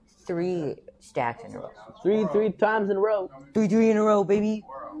 people. 3 stacks in a row. 3 times in a row. 3 in a row, baby.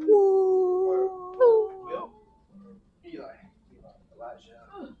 Eli.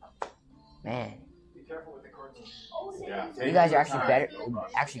 Elijah. Man, Be careful with the cords. Yeah. you guys are actually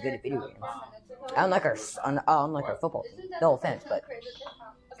actually good at video games. Unlike our football team. No offense, but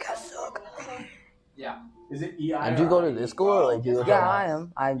you guys suck. Yeah. Is it EI? And do you go to this school or like do you go to Yeah, I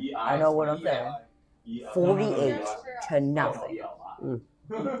am. I know what I'm saying. 48 to nothing.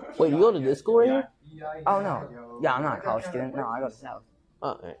 Wait, you go to this school right here? Oh no. Yeah, I'm not a college student. No, I go to South.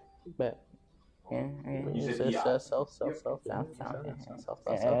 Oh, okay. Bet. Yeah. You said South, EI. south. South. Yeah.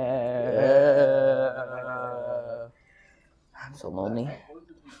 I'm so lonely.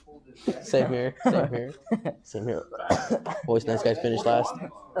 Same here. Same here. Same here. Boys, nice guys finished last.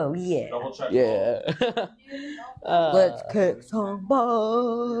 Oh yeah. Double check. Yeah. Let's kick some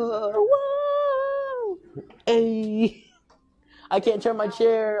ball. Whoa. Hey. I can't turn my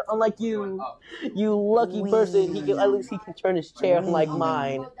chair, unlike you. You lucky person. He can, at least he can turn his chair, unlike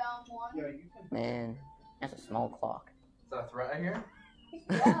mine. Man, that's a small clock. Is that a threat here?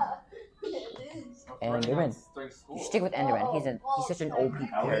 Yeah, it is. Enderman. You stick with Enderman. He's such an OP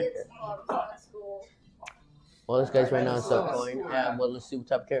character. Well, this guy's right now is going. Yeah, well, let's see what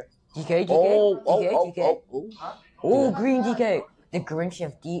type of character. DK, DK, Oh, DK, DK. oh. Oh, green DK. The Grinch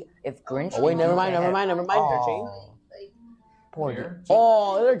if Grinch. Oh, wait, never mind. Oh, poor dude.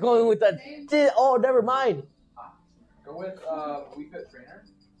 Oh, they're going with that. Oh, never mind. Go with We Fit Trainer.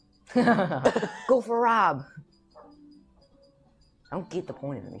 Go for Rob. I don't get the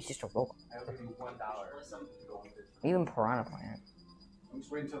point of him. He's just a robot. I'll give you $1 to go with it. Even Piranha Plant. I'm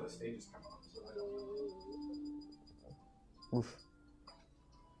just waiting until the stages come up. So I don't... Oof.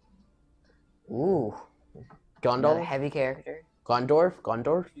 Ooh. Gondor? Another heavy character.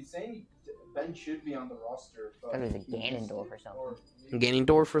 Gondorf? He's saying Ben should be on the roster. That was a Ganondorf or something.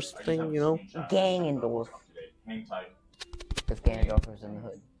 Ganondorf or something, you know? Ganondorf. Hang tight. If Ganondorf was in the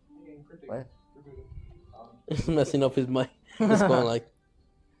hood. What? He's messing up his mic. It's going like.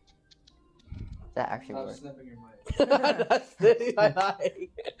 That actually Stop worked. snipping your mic. That's it.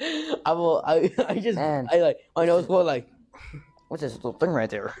 I will. I just. Man. I know it's going like. What's this little thing right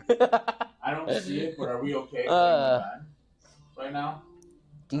there? I don't see it, but are we okay playing the match right now?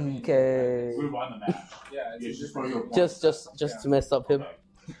 DK. We won the match. Yeah, Yeah, it's just for your point. Just to mess up him.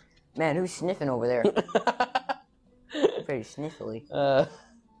 Okay. Man, who's sniffing over there? Very sniffly. Does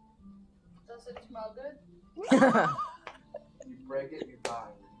it smell good? You break it, you buy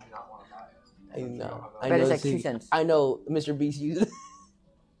it. You do not want to buy it. I know. I bet it's like this 2 is- cents. I know. Mr. Beast uses.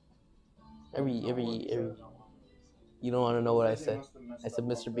 every. You don't want to know what I said. I said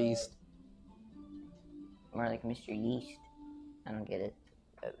Mr. Beast. More like Mr. Yeast. I don't get it.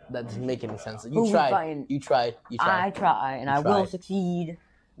 That doesn't make any sense. Who You tried. fighting- You tried. I try, and You I will tried. succeed.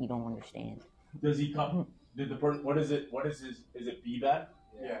 You don't understand. Does he come? Did the person? What is it? What is his? Is it B-Bet?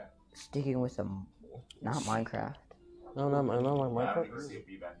 Yeah. Sticking with them, not Minecraft. No, my I don't Minecraft. think it's a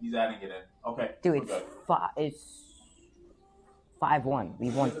B-Bet. He's adding it in. Okay. Dude, we're it's good. it's 5-1.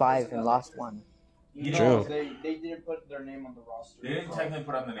 We've won 5 and lost 1. You True. know, they didn't put their name on the roster. They didn't technically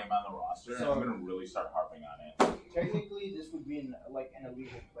put on the name on the roster, and So- I'm gonna really start harping on it. Technically, this would be an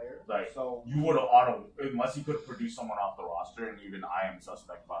illegal player. Right. So You would have auto, unless you could produce someone off the roster, and even I am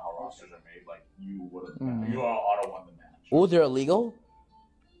suspect about how rosters are made. Like you would have, Mm. you auto won the match. Oh, they're illegal.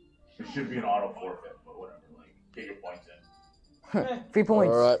 It should be an auto forfeit, but whatever. Like get your points in. 3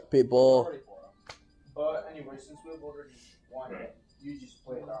 points. All right, people. sorry for him. But anyway, since we've already won, Right. you just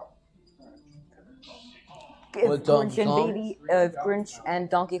play it out. If What, Donkey Grinch and Kong? baby, if Grinch and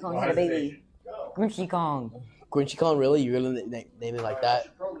Donkey Kong had a baby, Go. Grinchy Kong. Grinchy Kong, really? You're gonna name it like that?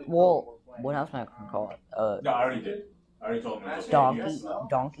 Well, what else am I gonna call it? No, I already did. I already told him. It was okay.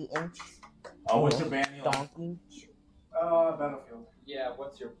 Donkey Inch. Oh, what's your band? Neil? Donkey. Battlefield. Yeah,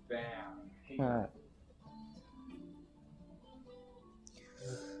 what's your band?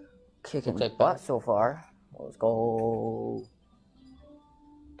 Kicking Looks like butt so far. Let's go.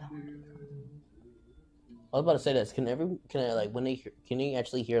 I was about to say this. Can I like when can you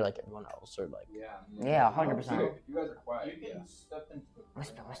actually hear like everyone else or like? Yeah, 100%. You guys are quiet. You can step into the.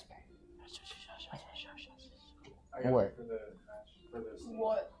 Whisper, whisper. I got What? it for the match. For this.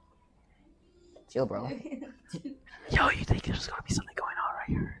 What? Chill, bro. Yo, you think there's gonna be something going on right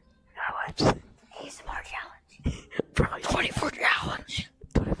here in our lives? ASMR challenge. Bro, 24 challenge.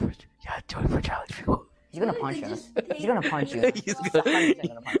 24 challenge, people. He's gonna punch us. He's gonna punch you. He's gonna. 100%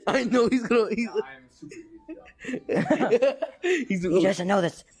 gonna punch I know he's gonna. I'm super easy. He's you. He doesn't know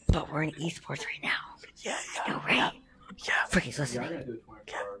this, but we're in esports right now. yeah. No, right? Yeah. Freaky's Yeah, I'm listening. gonna do a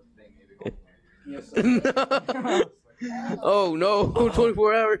 24-hour thing. Maybe go. Yes. Oh no!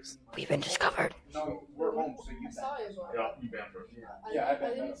 24 hours. We've been discovered. No, we're home, so you I saw it as well. Yeah, you banned first. Yeah, I bet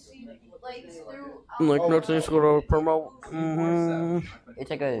didn't that's- see like through. Like nothing's gonna promote. It's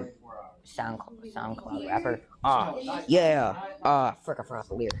like a 24 hours. SoundCloud rapper. Yeah. Frick, I forgot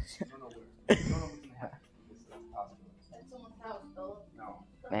the lyrics. I don't know what's gonna happen. This is possible. At someone's house, though. No.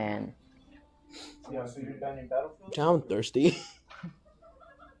 Man. Yeah, so you're done in Battlefield? I'm thirsty.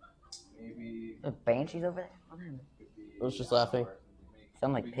 Maybe. The banshees over there? I was just laughing.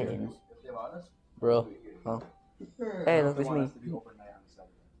 Sound like pigeons. If they allowed us, Bro, Hey, look, they it's want me. us to be overnight on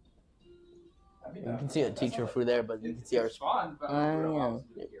Saturday. you can see a teacher through there, but you can see our. It's fun, but Yeah.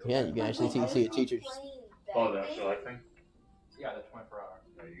 Yeah, you can actually see a teacher. Oh, the actual life thing. Yeah, the 24 hour.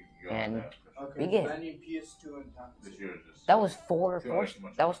 No, you and Okay, We get- Benny PS2 and time. This year is just. that was four 3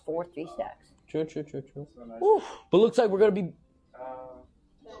 stacks. True. So nice. Woo. But looks like we're gonna be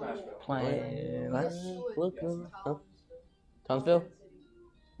Smashville. Playing. Let's look. Townsville.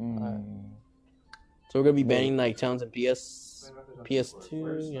 Mm. So we're gonna be banning like Towns and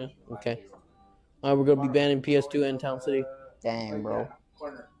PS2. Yeah. Okay. Alright, we're gonna be banning PS2 and Town City. Dang, bro.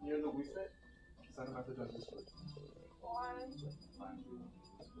 Corner near the Wii Fit. Send a message on Discord.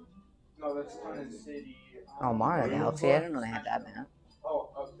 No, that's Town City. Oh, Mario Galaxy. I didn't know they had that map. Oh,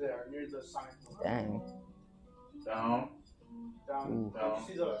 up there near the Sonic. Dang. Down. Down. Down. You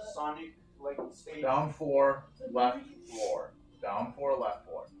see the Sonic like stage? Down 4, left floor. Down 4, left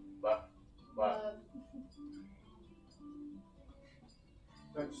 4. Left.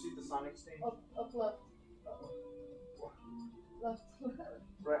 Don't you see the Sonic stage? Up left. Left.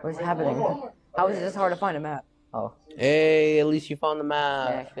 Right, What's right, happening? one more. How is it this hard to find a map? Oh. Hey, at least you found the map.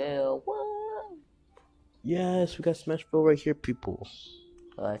 Nashville. What? Yes, we got Smashville right here, people.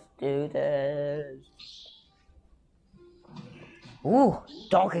 Let's do this. Ooh,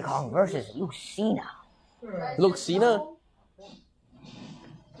 Donkey Kong versus Lucina. Lucina?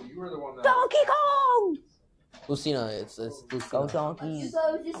 So you were the one that. Donkey Kong! Lucina, it's Go Lucina. You donkeys.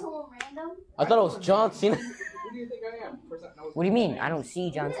 thought it was just someone random? I thought it was John Cena. Who do you think I am? Person that knows What do you mean? I don't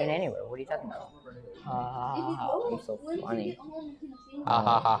see John Cena anywhere. What are you talking about? If you He's so once you funny. get home, you can see him.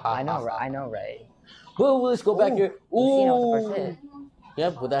 I know, right? Well, let's go back Ooh, here. Lucina with the first Ooh. hit.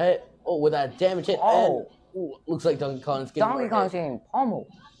 Yep, with that hit. Oh, with that damage hit. Oh. And, ooh, looks like Donkey Kong's getting Donkey more Kong's hit. getting pummeled.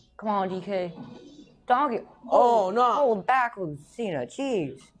 Come on, DK. Donkey. Oh, no. Hold back, Lucina.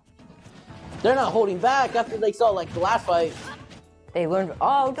 Jeez. They're not holding back after they saw like the last fight. They learned.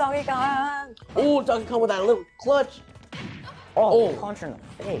 Oh, Donkey Kong. Oh, Donkey Kong with that little clutch. Oh, Oh. punch her in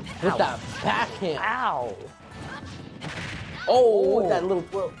the face. With Ow. that backhand. Ow. Oh, with that little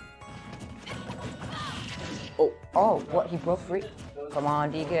throw. Oh, Oh, what? He broke free. Come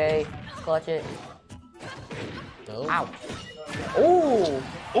on, DK. Clutch it. no. Ouch. Oh,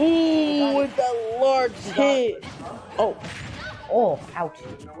 oh, with that large hit. Oh, Oh, ouch.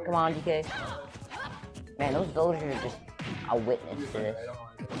 Come on, DK. Man, those are just a witness to this.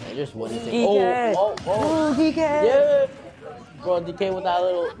 I just wouldn't say. DK. Oh, oh, oh. Oh, DK. Yeah. Bro, DK with that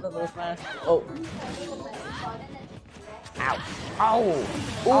little smash. Oh. Ouch. Oh.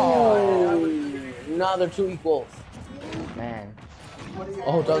 Oh. Now they're two equals. Man.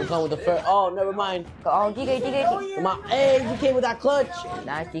 Oh, Donkey Kong with the first. Oh, never mind. Oh, DK. Come on. Hey, DK with that clutch.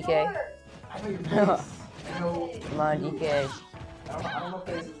 Nice, DK. Come on, DK. I don't know if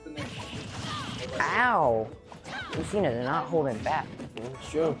this is the name. Ow. Lucina's not holding back.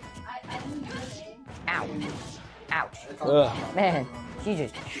 Sure. Ouch. Ouch. Ugh. Man, she's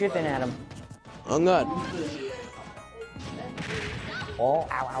just tripping at him. Oh, God. Oh,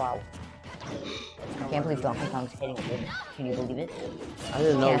 ow, ow, ow. I can't believe Donkey Kong's hitting a woman. Can you believe it? I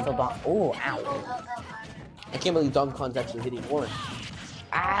didn't know. Cancel Oh, ow. I can't believe Donkey Kong's actually hitting one.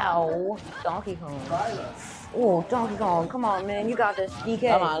 Ow. Donkey Kong. Oh, Donkey Kong. Come on, man. You got this. DK.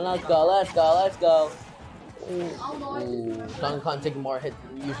 Come on, let's go, let's go, let's go. Ooh, Donkey Kong taking more hits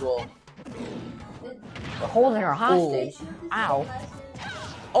than usual. We're holding her hostage. Ow.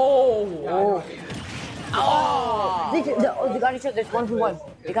 Oh! Oh. They got each other. It's 1-1.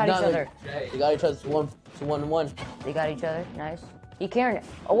 They got each other. They got each other. It's 1-1. They got each other. Nice. He carrying it.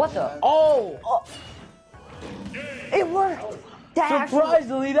 Oh, what the? Oh! It worked. Dash.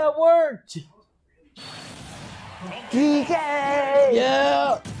 Surprisingly, that worked! DK.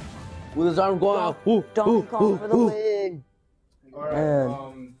 Yeah! With his arm going out. Ooh, Donkey Kong for the win. Alright,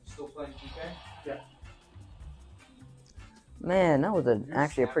 still playing DK? Yeah. Man, that was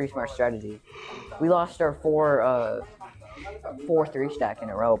actually a pretty smart strategy. We lost our 4 3-stack in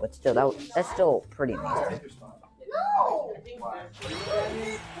a row, but still, that's still pretty amazing. No!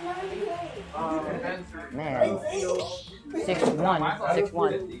 Man, 6-1, 6-1. I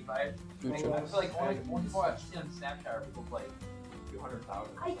feel like one people I've seen on Snapchat people play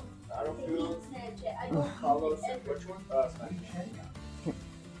 200,000. I don't Snapchat. I don't Which one? Snapchat.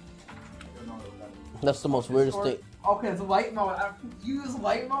 That's the most weirdest thing. Okay, it's light mode. Use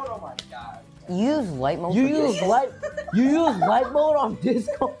light mode? Oh my god. Use light mode. You for use this? light mode on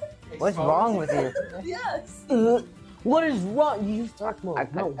Discord? What's wrong with you? Yes! What is wrong? You use dark mode.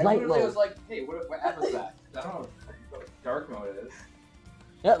 No, I light literally mode. was like, hey, what app is that? I don't know what dark mode is.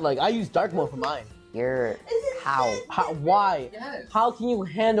 Yeah, like I use dark mode for mine. You're how? Why? Yes. How can you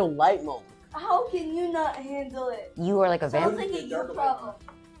handle light mode? How can you not handle it? You are like a Sounds vamp. like a you problem.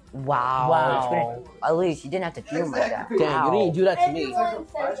 Wow. Wow. At least you didn't have to do him like that. Exactly. Dang, you didn't do that to me. Everyone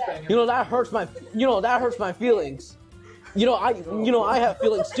says that. You know that hurts my. Feelings. I have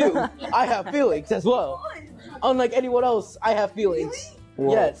feelings too. I have feelings as well. Unlike anyone else, I have feelings.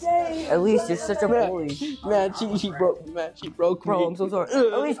 Whoa. Yes. At least you're such a bully. Man, she broke me. Bro, I'm so sorry.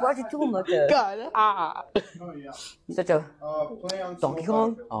 At least why'd you do him like that? God. Oh yeah. Such a. Play on Donkey slow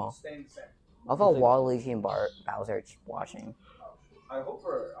Kong? back, Oh. staying the same. I thought Waluigi and Bowser are watching. I hope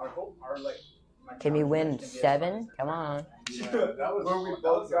our like. my Can we win challenge can be 7? Come on. Yeah, that was where we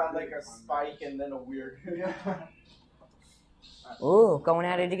both got like a spike and then a weird. Ooh, going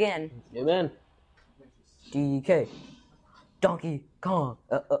at it again. Yeah, man. DK. Donkey Kong.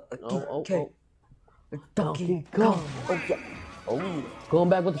 DK. Donkey Kong. Oh, yeah. Oh. Going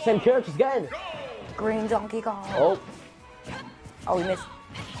back with the same characters again. Green Donkey Kong. Oh. Oh, we missed.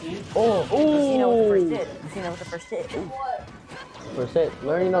 Oh. Lucina with the first hit. Lucina with the first hit. Ooh. First hit.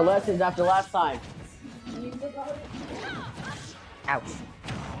 Learning the lessons after last time. Ouch.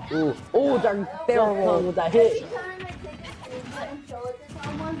 Ooh. Ooh, Dark Barrel Kong roll. with that hit. Every time I take a screenshot and show it to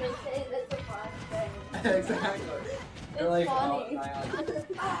someone, they say that's a fun thing. Exactly. It's like, funny.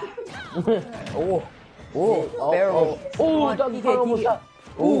 Oh. Oh. Barrel. Ooh, on, Donkey DK, Kong almost got.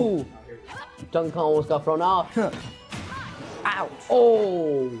 Ooh. Donkey Kong almost got thrown off. Ouch.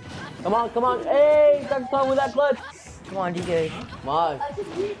 Oh. Come on, come on. Hey, Donkey Kong with that clutch. Come on, DK. Come on. I just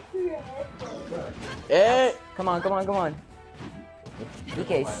reach through your head. Hey. Come on, come on, come on.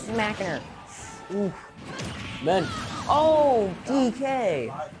 DK smacking her. Ooh. Man. Oh, DK.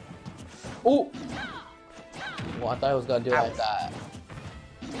 Ooh. Well, I thought I was gonna do it like that.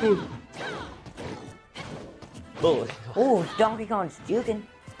 Oh. Oh, Donkey Kong's juking.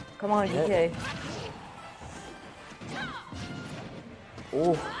 Come on, DK.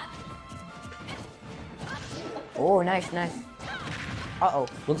 Oh. Oh, nice, nice. Uh-oh.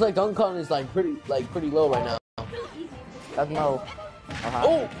 Looks like Donkey Kong is pretty low right now. Donkey Kong.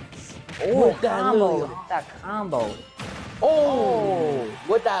 Oh. Oh, With that combo. little- That combo. Oh.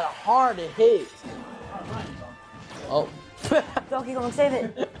 With that hard hit. Oh. Donkey Kong, save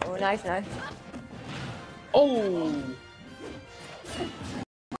it. Oh, nice, nice. Oh.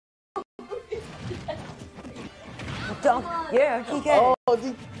 Yeah, DK.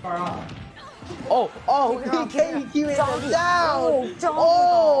 Oh. DK keeping it down.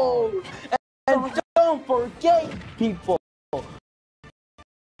 Oh. And don't forget, people.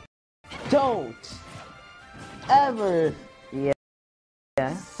 Don't ever Yeah.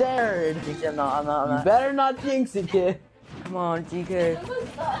 third. I'm not. You better not jinx it, kid. Come on, DK. Okay,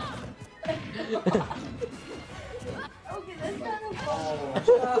 that's kind of fun.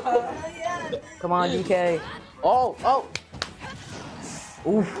 Yeah. Come on, DK. Oh.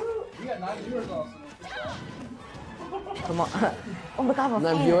 Oof. We got 9 viewers also. Come on. Oh my God, my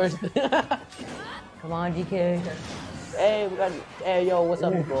None fans. viewers. Come on, DK. Hey, yo, what's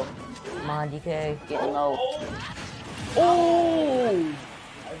up, people? Come on, DK. Getting low. Oh!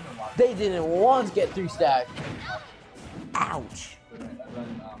 They didn't once get 3 stack. Ouch.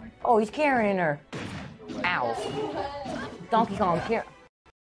 Oh, he's carrying her. Ow. Donkey Kong carry.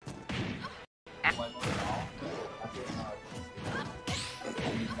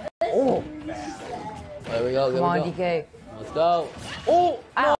 Oh, There we go. come on, DK. Let's go. Oh!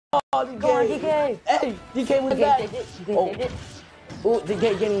 No, DK. Come on, DK. Hey, DK with DK that. did it. DK Oh. did it. Oh,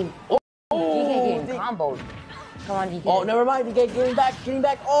 DK getting. Oh! DK getting D- comboed. Come on, DK. Oh, never mind. DK getting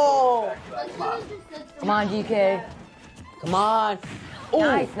back. Oh! Come on, DK. Come on. Oh.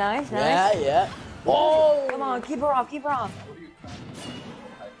 Nice, nice, Yeah, nice. yeah. Oh! Come on, keep her off, keep her off.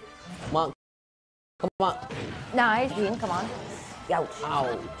 Come on. Come on. Nice, Dean, come on. Ouch.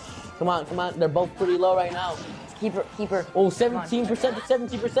 Ouch. Come on. They're both pretty low right now. Keep her, keep her. Oh, 17% to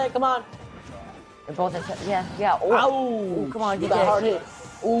 17%. Come on. They're both at, yeah. Oh. Ow. Oh, come on, With DK. that hard hit.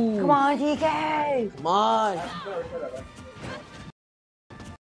 Ooh. Come on, DK. Come on.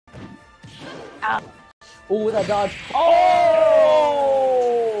 Ooh, with that dodge. Oh!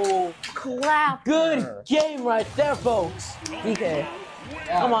 Clap. Good game right there, folks. DK.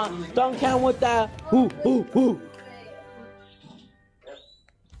 Come on. Don't count with that. Ooh.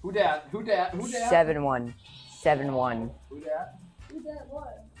 Who dat? 7-1. 7-1. Who dat? Who's that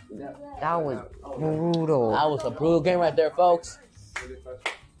what? That was brutal. That was a brutal game right there, folks.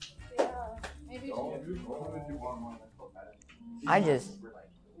 Yeah. Maybe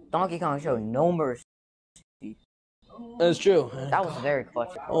Donkey Kong showed no mercy. That's true. That was very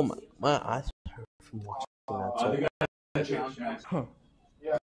clutch. Oh my eyes hurt from watching that. So.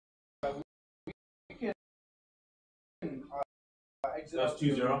 That's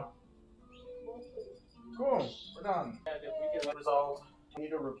 2-0. Cool. We're done. Resolved. I need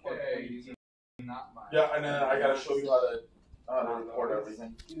to report. Not mine. Yeah, and then I gotta show you how to record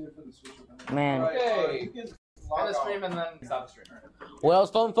everything. Man, Okay. End the stream and then stop the stream. Well,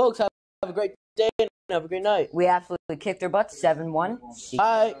 fun, folks. Have a great day and have a great night. We absolutely kicked their butts 7-1.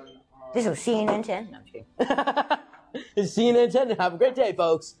 Bye. This was CNN 10. No, I'm just kidding. See you in 10. Have a great day,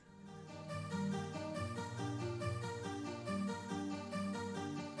 folks.